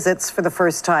non-essential visits for the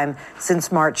first time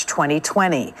since March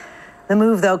 2020. The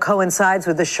move, though, coincides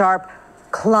with the sharp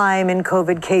climb in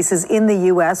COVID cases in the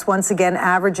U.S., once again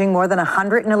averaging more than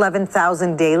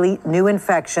 111,000 daily new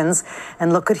infections.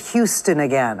 And look at Houston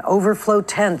again, overflow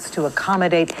tents to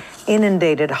accommodate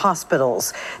inundated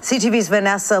hospitals. CTV's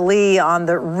Vanessa Lee on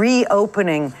the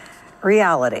reopening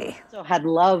reality. I had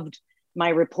loved my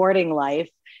reporting life.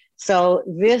 So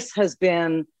this has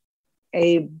been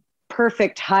a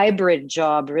perfect hybrid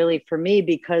job, really, for me,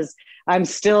 because I'm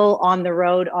still on the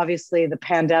road. Obviously, the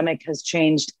pandemic has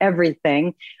changed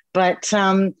everything. But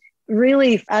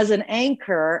really, as an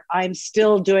anchor, I'm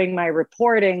still doing my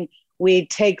reporting. We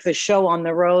take the show on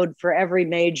the road for every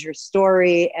major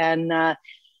story. And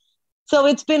so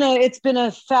it's been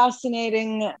a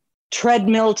fascinating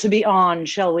treadmill to be on,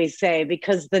 shall we say,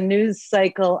 because the news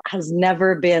cycle has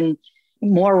never been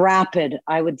more rapid,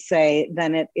 I would say,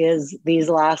 than it is these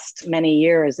last many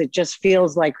years. It just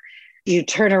feels like you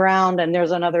turn around and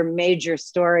there's another major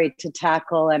story to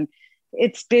tackle. And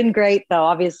it's been great, though.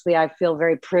 Obviously, I feel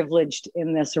very privileged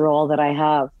in this role that I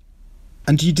have.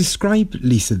 And do you describe,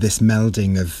 Lisa, this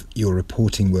melding of your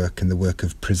reporting work and the work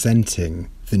of presenting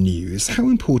the news? How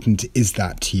important is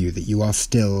that to you, that you are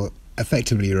still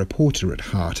effectively a reporter at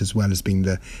heart, as well as being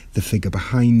the figure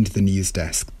behind the news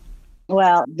desk?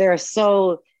 Well, they're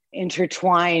so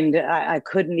intertwined. I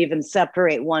couldn't even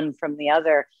separate one from the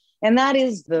other. And that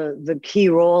is the key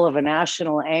role of a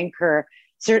national anchor.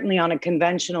 Certainly on a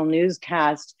conventional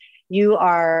newscast, you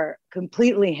are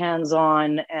completely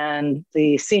hands-on, and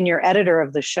the senior editor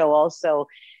of the show also.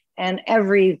 And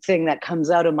everything that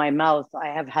comes out of my mouth, I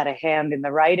have had a hand in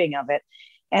the writing of it.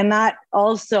 And that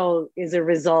also is a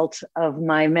result of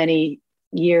my many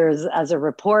years as a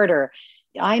reporter.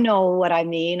 I know what I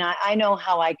mean. I know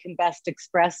how I can best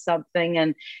express something.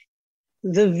 And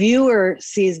the viewer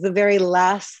sees the very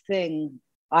last thing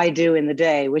I do in the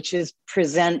day, which is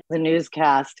present the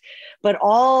newscast. But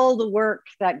all the work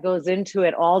that goes into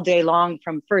it all day long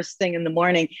from first thing in the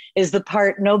morning is the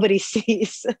part nobody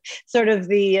sees, sort of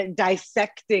the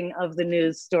dissecting of the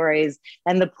news stories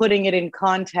and the putting it in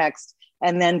context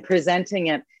and then presenting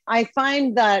it. I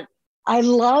find that I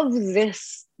love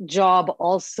this job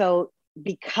also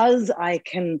because I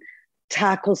can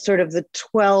tackle sort of the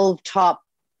 12 top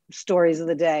stories of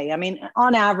the day. I mean,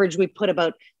 on average, we put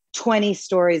about 20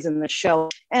 stories in the show.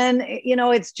 And,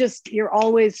 it's just, you're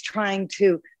always trying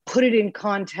to put it in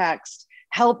context,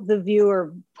 help the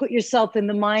viewer, put yourself in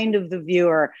the mind of the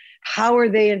viewer. How are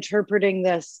they interpreting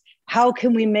this? How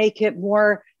can we make it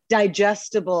more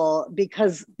digestible?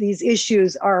 Because these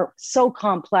issues are so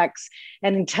complex.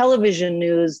 And in television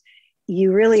news,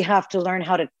 you really have to learn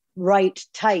how to write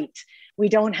tight. We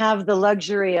don't have the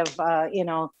luxury of,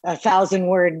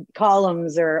 1,000-word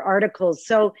columns or articles.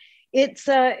 So it's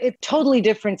a totally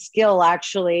different skill,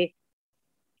 actually.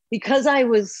 Because I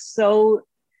was so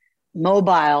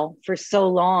mobile for so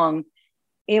long,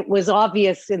 it was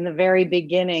obvious in the very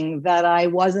beginning that I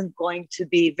wasn't going to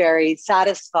be very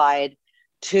satisfied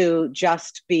to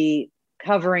just be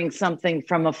covering something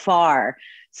from afar.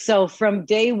 So from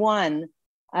day one,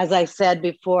 as I said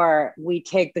before, we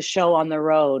take the show on the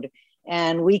road.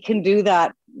 And we can do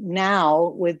that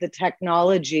now with the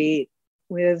technology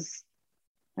with,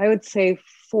 I would say,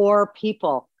 4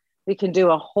 people. We can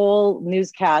do a whole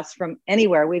newscast from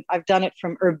anywhere. I've done it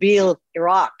from Erbil,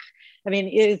 Iraq. I mean,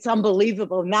 it's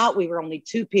unbelievable. Now we were only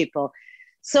 2 people.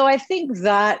 So I think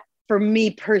that for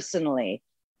me personally,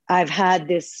 I've had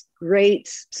this great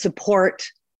support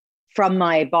from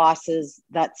my bosses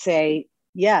that say,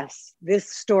 yes, this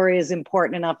story is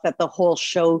important enough that the whole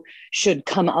show should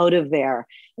come out of there.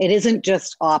 It isn't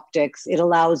just optics. It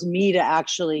allows me to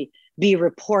actually be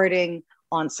reporting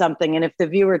on something. And if the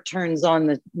viewer turns on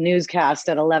the newscast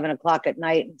at 11 o'clock at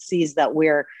night and sees that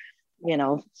we're,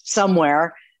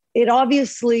 somewhere, it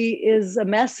obviously is a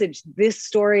message. This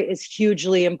story is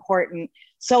hugely important,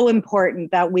 so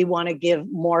important that we want to give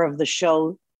more of the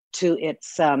show to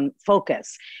its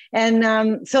focus.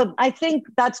 And so I think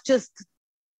that's just,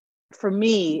 for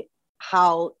me,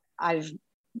 how I've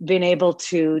been able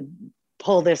to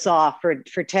pull this off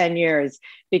for 10 years,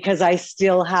 because I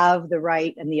still have the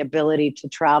right and the ability to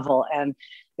travel. And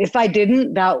if I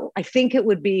didn't, I think it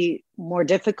would be more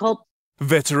difficult.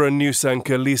 Veteran news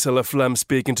anchor Lisa LaFlamme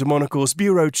speaking to Monocle's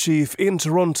bureau chief in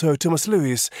Toronto, Thomas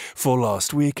Lewis, for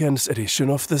last weekend's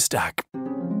edition of The Stack.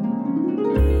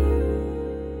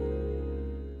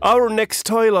 Our next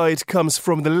highlight comes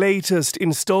from the latest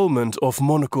installment of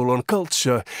Monocle on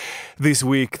Culture. This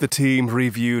week, the team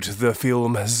reviewed the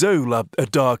film Zola, a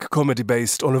dark comedy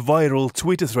based on a viral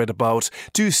Twitter thread about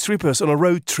 2 strippers on a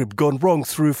road trip gone wrong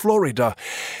through Florida.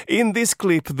 In this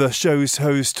clip, the show's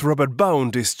host Robert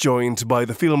Bound is joined by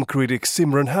the film critics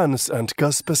Simran Hans and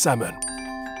Casper Salmon.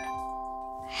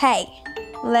 Hey.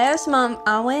 Last month,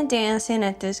 I went dancing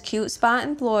at this cute spot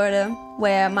in Florida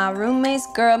where my roommate's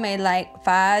girl made like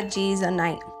 5 G's a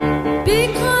night.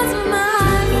 Because of my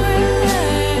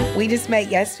We just met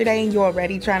yesterday and you're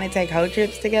already trying to take whole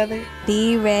trips together?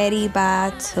 Be ready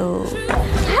by 2.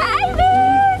 Hey,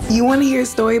 bitch! You want to hear a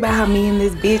story about how me and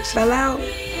this bitch fell out?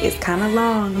 It's kind of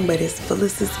long, but it's full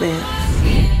of suspense.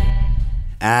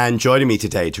 And joining me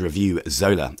today to review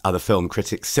Zola are the film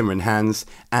critics Simran Hans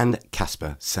and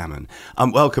Casper Salmon.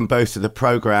 Welcome both to the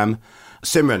programme.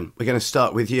 Simran, we're going to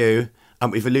start with you.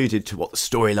 We've alluded to what the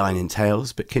storyline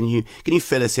entails, but can you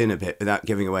fill us in a bit without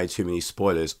giving away too many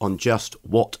spoilers on just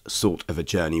what sort of a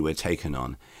journey we're taken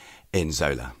on in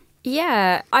Zola?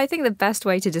 Yeah, I think the best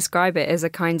way to describe it is a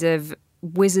kind of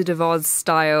Wizard of Oz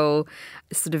style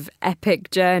sort of epic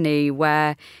journey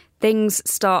where things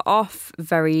start off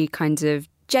very kind of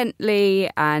gently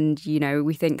and,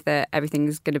 we think that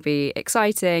everything's going to be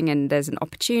exciting and there's an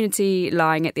opportunity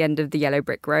lying at the end of the yellow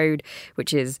brick road,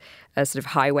 which is a sort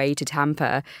of highway to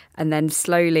Tampa. And then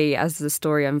slowly, as the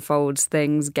story unfolds,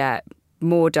 things get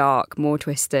more dark, more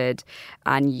twisted,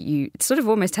 and it sort of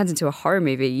almost turns into a horror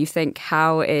movie. You think,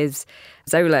 how is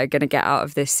Zola going to get out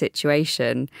of this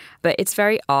situation? But it's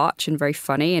very arch and very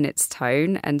funny in its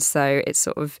tone. And so it's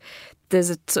there's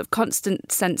a sort of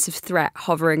constant sense of threat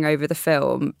hovering over the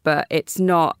film, but it's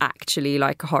not actually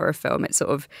like a horror film. It's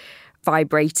sort of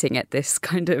vibrating at this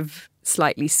kind of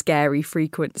slightly scary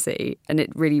frequency, and it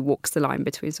really walks the line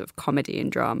between sort of comedy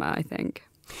and drama, I think.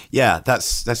 Yeah,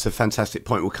 that's a fantastic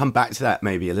point. We'll come back to that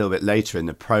maybe a little bit later in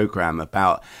the programme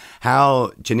about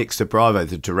how Janicza Bravo,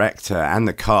 the director, and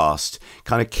the cast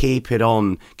kind of keep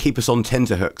us on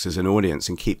tenterhooks as an audience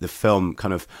and keep the film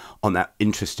kind of on that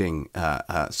interesting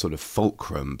sort of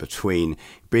fulcrum between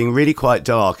being really quite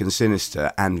dark and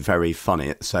sinister and very funny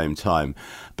at the same time.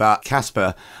 But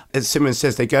Casper, as Simran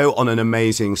says, they go on an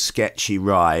amazing sketchy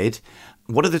ride.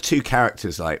 What are the 2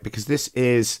 characters like? Because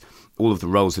all of the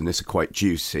roles in this are quite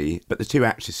juicy, but the 2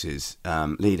 actresses,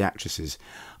 lead actresses,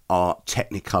 are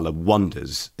Technicolor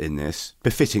wonders in this,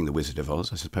 befitting the Wizard of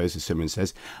Oz, I suppose, as Simran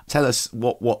says. Tell us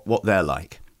what they're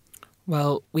like.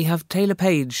 Well, we have Taylor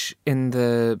Page in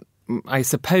the, I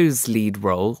suppose, lead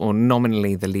role, or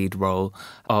nominally the lead role,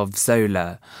 of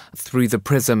Zola, through the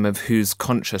prism of whose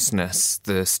consciousness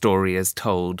the story is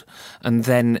told. And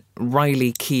then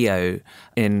Riley Keough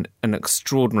in an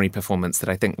extraordinary performance that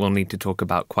I think we'll need to talk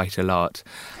about quite a lot,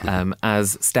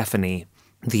 as Stephanie,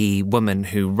 the woman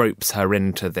who ropes her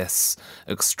into this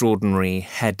extraordinary,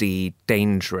 heady,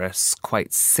 dangerous,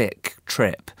 quite sick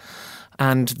trip.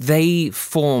 And they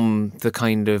form the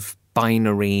kind of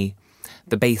binary,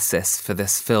 the basis for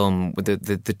this film, with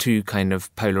the two kind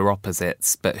of polar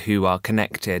opposites, but who are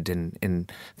connected in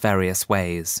various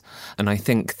ways. And I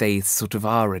think they sort of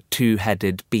are a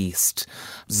two-headed beast.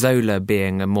 Zola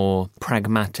being a more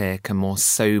pragmatic, a more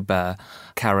sober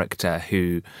character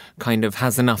who kind of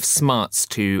has enough smarts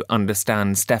to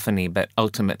understand Stephanie, but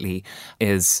ultimately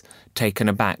is taken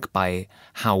aback by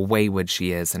how wayward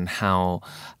she is and how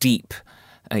deep,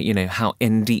 how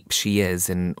in deep she is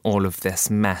in all of this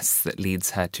mess that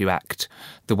leads her to act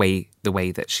the way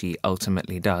that she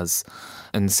ultimately does.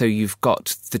 And so you've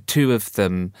got the two of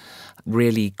them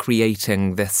really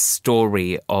creating this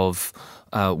story of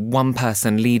one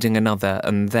person leading another,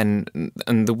 and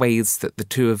the ways that the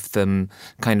two of them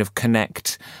kind of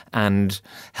connect and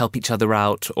help each other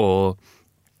out, or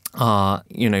are,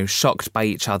 shocked by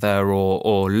each other,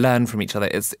 or learn from each other.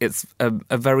 It's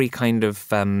a very kind of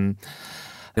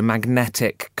a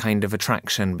magnetic kind of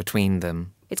attraction between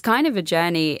them. It's kind of a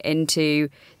journey into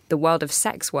the world of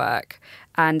sex work.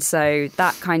 And so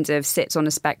that kind of sits on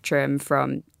a spectrum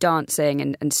from dancing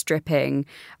and stripping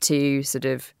to sort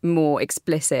of more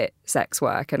explicit sex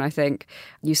work. And I think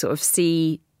you sort of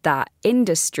see that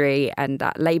industry and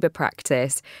that labour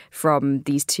practice from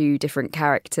these two different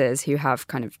characters who have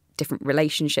kind of different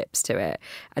relationships to it.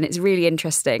 And it's really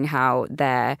interesting how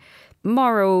their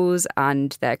morals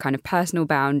and their kind of personal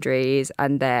boundaries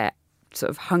and their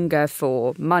sort of hunger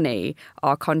for money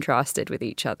are contrasted with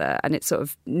each other. And it's sort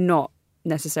of not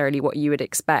necessarily what you would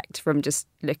expect from just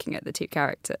looking at the two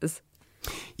characters.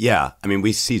 Yeah, I mean,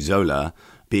 we see Zola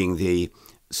being the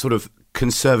sort of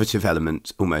conservative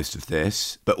element almost of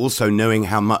this, but also knowing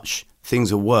how much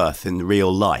things are worth in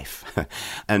real life.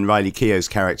 And Riley Keough's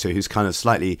character, who's kind of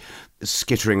slightly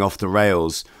skittering off the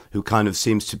rails, who kind of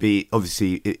seems to be,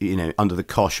 obviously, under the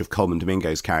cosh of Colman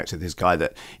Domingo's character, this guy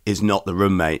that is not the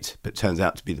roommate, but turns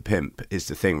out to be the pimp, is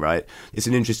the thing, right? It's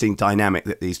an interesting dynamic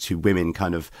that these two women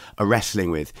kind of are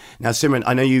wrestling with. Now, Simran,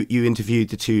 I know you interviewed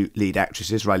the two lead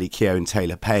actresses, Riley Keough and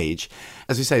Taylor Page.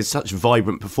 As we say, such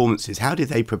vibrant performances. How did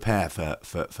they prepare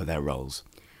for their roles?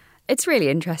 It's really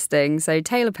interesting. So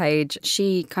Taylor Page,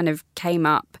 she kind of came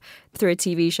up through a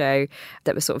TV show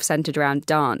that was sort of centred around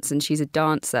dance, and she's a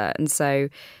dancer. And so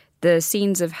the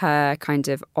scenes of her kind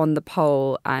of on the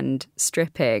pole and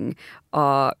stripping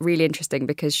are really interesting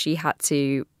because she had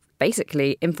to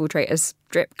basically infiltrate a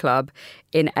strip club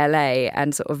in LA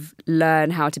and sort of learn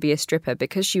how to be a stripper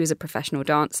because she was a professional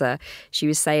dancer. She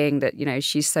was saying that,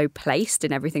 she's so placed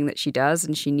in everything that she does,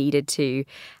 and she needed to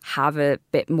have a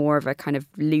bit more of a kind of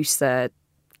looser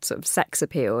sort of sex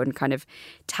appeal and kind of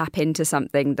tap into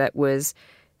something that was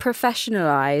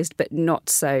professionalized but not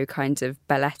so kind of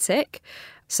balletic.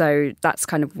 So that's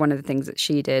kind of one of the things that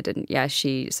she did. And yeah,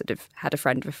 she sort of had a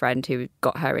friend of a friend who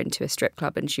got her into a strip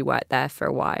club, and she worked there for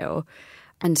a while.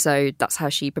 And so that's how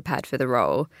she prepared for the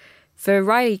role. For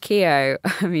Riley Keough,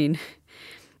 I mean,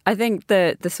 I think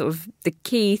the sort of the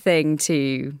key thing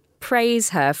to praise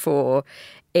her for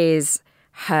is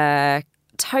her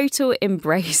total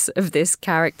embrace of this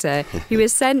character who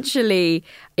essentially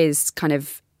is kind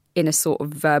of in a sort of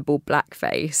verbal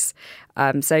blackface.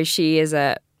 So she is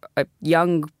a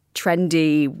young,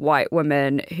 trendy white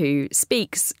woman who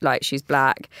speaks like she's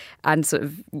black, and sort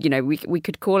of, we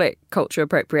could call it cultural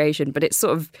appropriation, but it's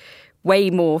sort of way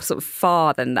more sort of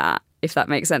far than that, if that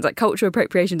makes sense. Like, cultural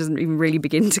appropriation doesn't even really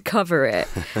begin to cover it.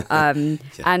 Yeah.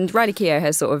 And Riley Keough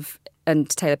has sort of, and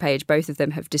Taylor Page, both of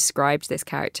them have described this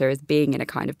character as being in a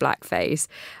kind of blackface,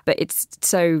 but it's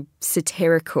so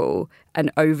satirical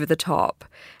and over the top.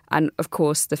 And of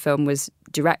course, the film was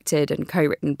directed and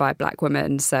co-written by black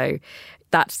women. So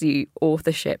that's the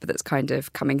authorship that's kind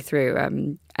of coming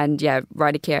through. And yeah,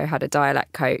 Riley Keough had a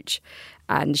dialect coach,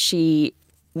 and she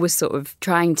was sort of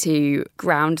trying to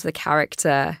ground the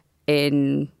character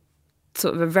in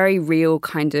sort of a very real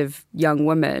kind of young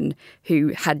woman who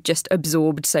had just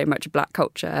absorbed so much black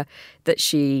culture that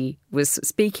she was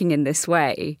speaking in this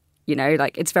way.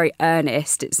 Like, it's very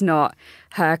earnest. It's not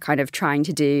her kind of trying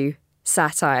to do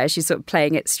satire. She's sort of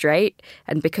playing it straight,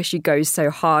 and because she goes so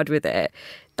hard with it,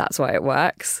 that's why it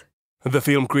works. The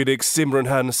film critics Simran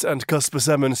Hans and Casper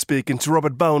Salmon speaking to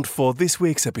Robert Bound for this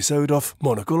week's episode of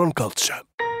Monocle on Culture.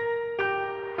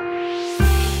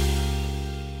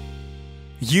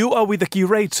 You are with The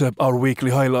Curator, our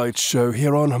weekly highlights show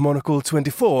here on Monocle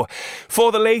 24.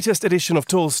 For the latest edition of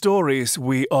Tall Stories,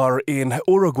 we are in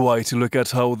Uruguay to look at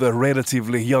how the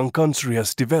relatively young country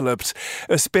has developed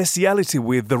a speciality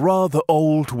with the rather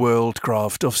old world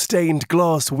craft of stained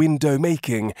glass window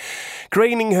making.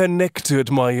 Craning her neck to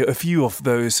admire a few of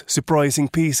those surprising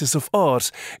pieces of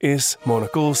art is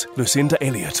Monocle's Lucinda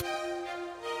Elliott.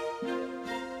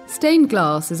 Stained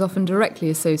glass is often directly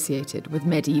associated with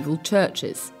medieval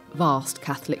churches, vast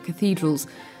Catholic cathedrals,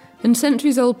 and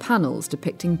centuries-old panels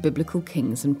depicting biblical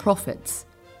kings and prophets.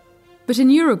 But in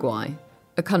Uruguay,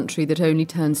 a country that only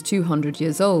turns 200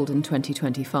 years old in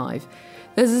 2025,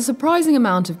 there's a surprising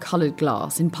amount of coloured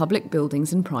glass in public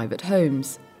buildings and private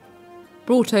homes.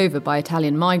 Brought over by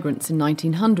Italian migrants in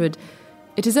 1900,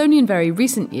 it is only in very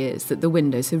recent years that the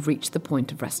windows have reached the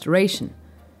point of restoration.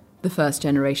 The first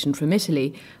generation from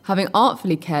Italy, having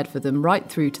artfully cared for them right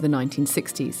through to the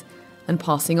 1960s, and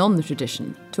passing on the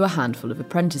tradition to a handful of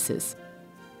apprentices.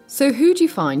 So who do you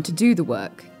find to do the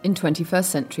work in 21st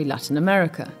century Latin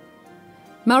America?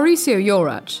 Mauricio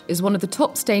Llorach is one of the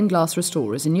top stained glass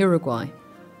restorers in Uruguay.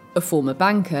 A former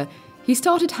banker, he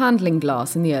started handling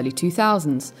glass in the early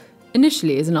 2000s,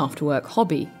 initially as an after-work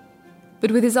hobby. But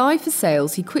with his eye for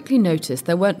sales, he quickly noticed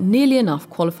there weren't nearly enough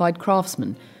qualified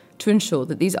craftsmen to ensure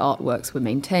that these artworks were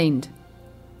maintained.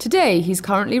 Today, he's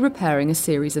currently repairing a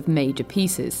series of major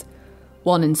pieces,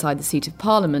 one inside the seat of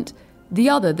Parliament, the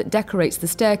other that decorates the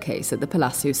staircase at the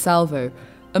Palacio Salvo,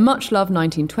 a much-loved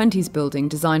 1920s building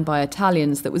designed by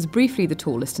Italians that was briefly the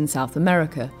tallest in South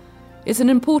America. It's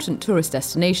an important tourist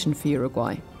destination for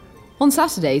Uruguay. On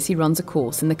Saturdays, he runs a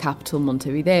course in the capital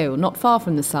Montevideo, not far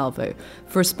from the Salvo,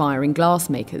 for aspiring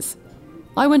glassmakers.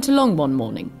 I went along one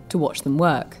morning to watch them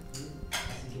work.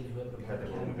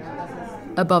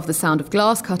 Above the sound of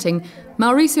glass cutting,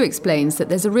 Mauricio explains that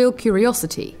there's a real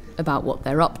curiosity about what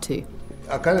they're up to.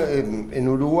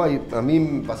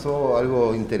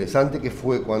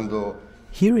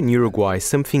 Here in Uruguay,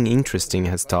 something interesting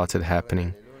has started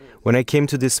happening. When I came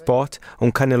to this spot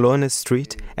on Canelones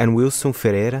Street and Wilson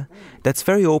Ferreira, that's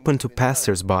very open to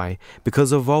passers-by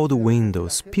because of all the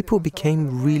windows, people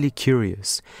became really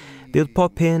curious. They would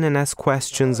pop in and ask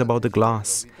questions about the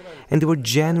glass, and they were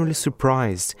genuinely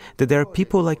surprised that there are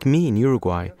people like me in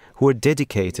Uruguay who are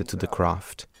dedicated to the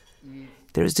craft.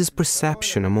 There is this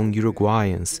perception among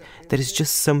Uruguayans that it's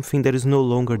just something that is no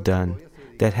longer done,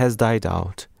 that has died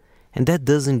out. And that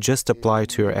doesn't just apply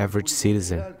to your average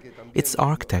citizen, it's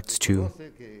architects too.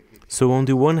 So on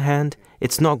the one hand,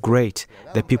 it's not great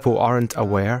that people aren't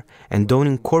aware and don't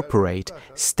incorporate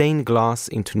stained glass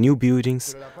into new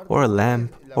buildings or a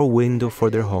lamp or window for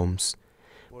their homes.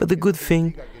 But the good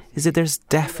thing is that there's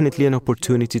definitely an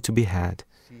opportunity to be had.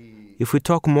 If we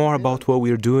talk more about what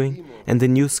we're doing and the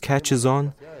news catches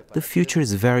on, the future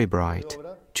is very bright.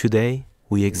 Today,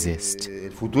 we exist.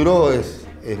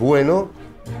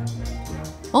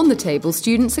 On the table,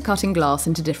 students are cutting glass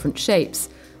into different shapes,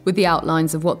 with the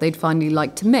outlines of what they'd finally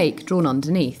like to make drawn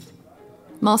underneath.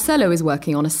 Marcelo is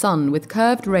working on a sun with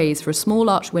curved rays for a small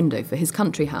arch window for his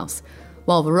country house,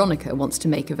 while Veronica wants to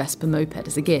make a Vespa moped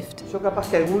as a gift. There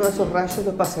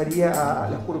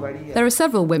are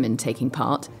several women taking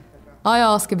part. I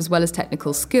ask if, as well as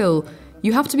technical skill,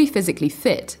 you have to be physically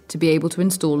fit to be able to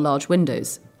install large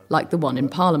windows, like the one in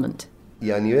Parliament.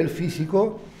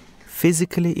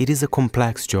 Physically, it is a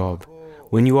complex job.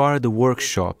 When you are at the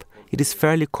workshop, it is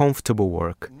fairly comfortable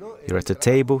work. You're at a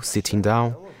table, sitting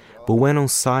down. But when on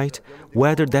site,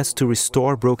 whether that's to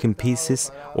restore broken pieces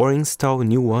or install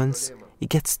new ones, it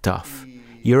gets tough.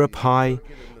 You're up high,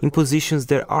 in positions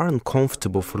that are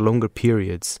uncomfortable for longer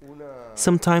periods.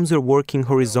 Sometimes you're working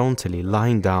horizontally,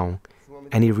 lying down,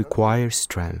 and it requires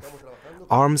strength.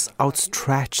 Arms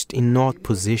outstretched in odd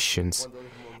positions.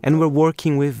 And we're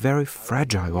working with very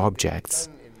fragile objects.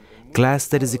 Glass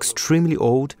that is extremely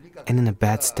old and in a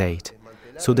bad state.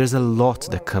 So there's a lot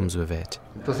that comes with it.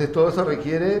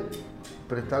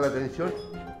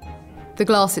 The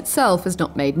glass itself is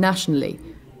not made nationally.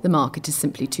 The market is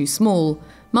simply too small.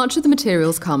 Much of the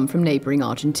materials come from neighbouring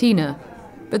Argentina.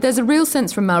 But there's a real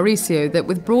sense from Mauricio that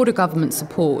with broader government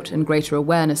support and greater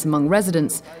awareness among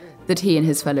residents, that he and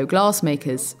his fellow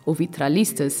glassmakers, or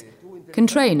vitralistas, can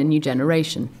train a new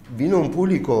generation.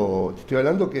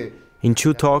 In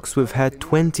 2 talks, we've had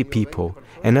 20 people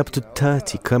and up to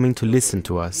 30 coming to listen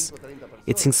to us.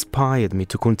 It's inspired me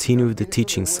to continue with the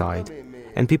teaching side,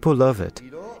 and people love it.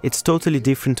 It's totally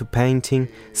different to painting,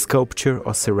 sculpture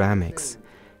or ceramics.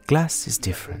 Glass is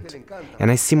different,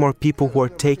 and I see more people who are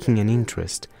taking an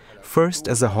interest. First,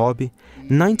 as a hobby,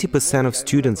 90% of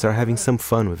students are having some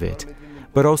fun with it,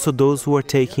 but also those who are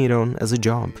taking it on as a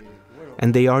job.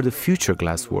 And they are the future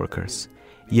glass workers.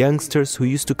 Youngsters who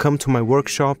used to come to my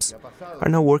workshops are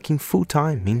now working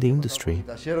full-time in the industry.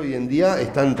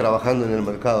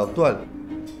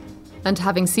 And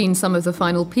having seen some of the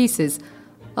final pieces,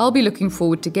 I'll be looking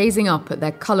forward to gazing up at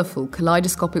their colourful,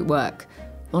 kaleidoscopic work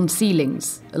on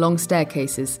ceilings, along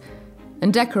staircases,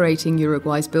 and decorating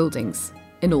Uruguay's buildings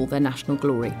in all their national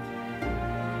glory.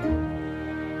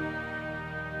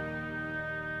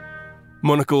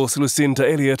 Monocle's Lucinda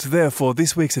Elliott there for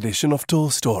this week's edition of Tall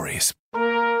Stories.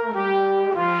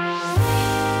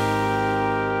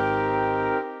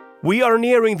 We are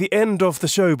nearing the end of the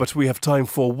show, but we have time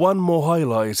for one more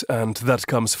highlight, and that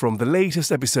comes from the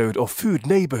latest episode of Food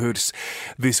Neighborhoods.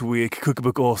 This week,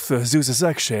 cookbook author Zsuzsa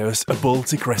Zak shares a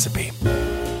Baltic recipe.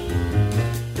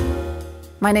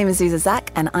 My name is Zsuzsa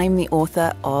Zak, and I'm the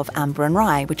author of Amber and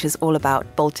Rye, which is all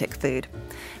about Baltic food.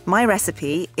 My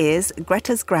recipe is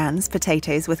Greta's Gran's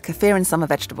potatoes with kefir and summer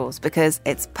vegetables because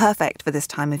it's perfect for this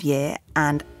time of year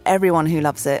and everyone who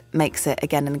loves it makes it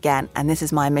again and again. And this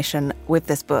is my mission with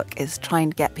this book, is trying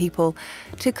to get people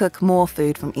to cook more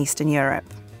food from Eastern Europe.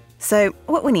 So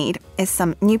what we need is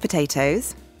some new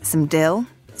potatoes, some dill,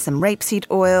 some rapeseed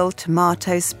oil,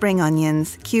 tomatoes, spring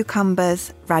onions,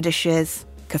 cucumbers, radishes,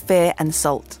 kefir and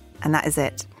salt. And that is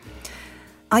it.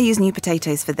 I use new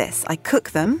potatoes for this. I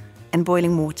cook them in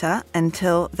boiling water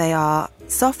until they are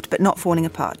soft but not falling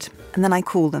apart. And then I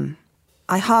cool them.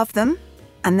 I halve them,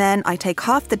 and then I take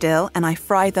half the dill and I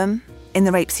fry them in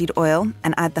the rapeseed oil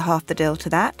and add the half the dill to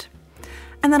that.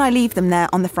 And then I leave them there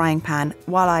on the frying pan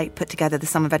while I put together the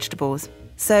summer vegetables.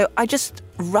 So I just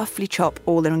roughly chop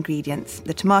all their ingredients.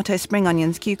 The tomatoes, spring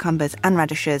onions, cucumbers and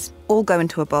radishes all go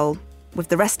into a bowl with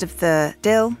the rest of the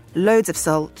dill, loads of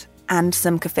salt and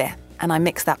some kefir. And I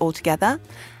mix that all together.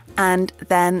 And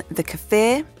then the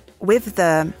kefir with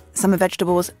the summer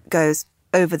vegetables goes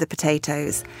over the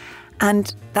potatoes.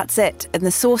 And that's it. And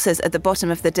the sauces at the bottom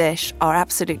of the dish are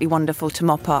absolutely wonderful to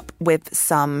mop up with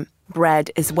some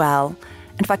bread as well.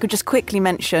 And if I could just quickly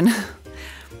mention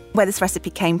where this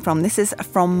recipe came from. This is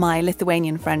from my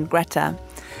Lithuanian friend Greta.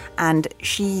 And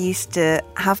she used to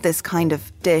have this kind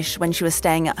of dish when she was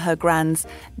staying at her grand's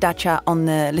dacha on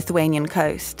the Lithuanian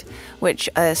coast, which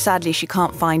sadly she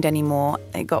can't find anymore.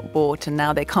 It got bought and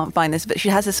now they can't find this. But she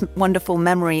has this wonderful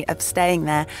memory of staying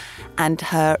there, and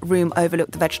her room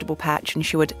overlooked the vegetable patch, and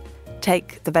she would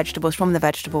take the vegetables from the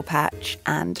vegetable patch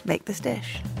and make this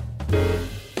dish.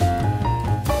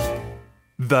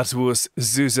 That was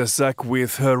Zsuzsa Zak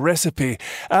with her recipe.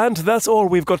 And that's all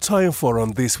we've got time for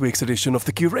on this week's edition of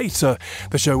The Curator.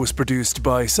 The show was produced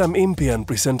by Sam Impey and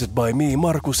presented by me,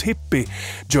 Markus Hippi.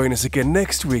 Join us again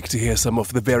next week to hear some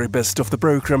of the very best of the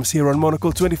programs here on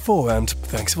Monocle 24, and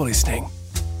thanks for listening.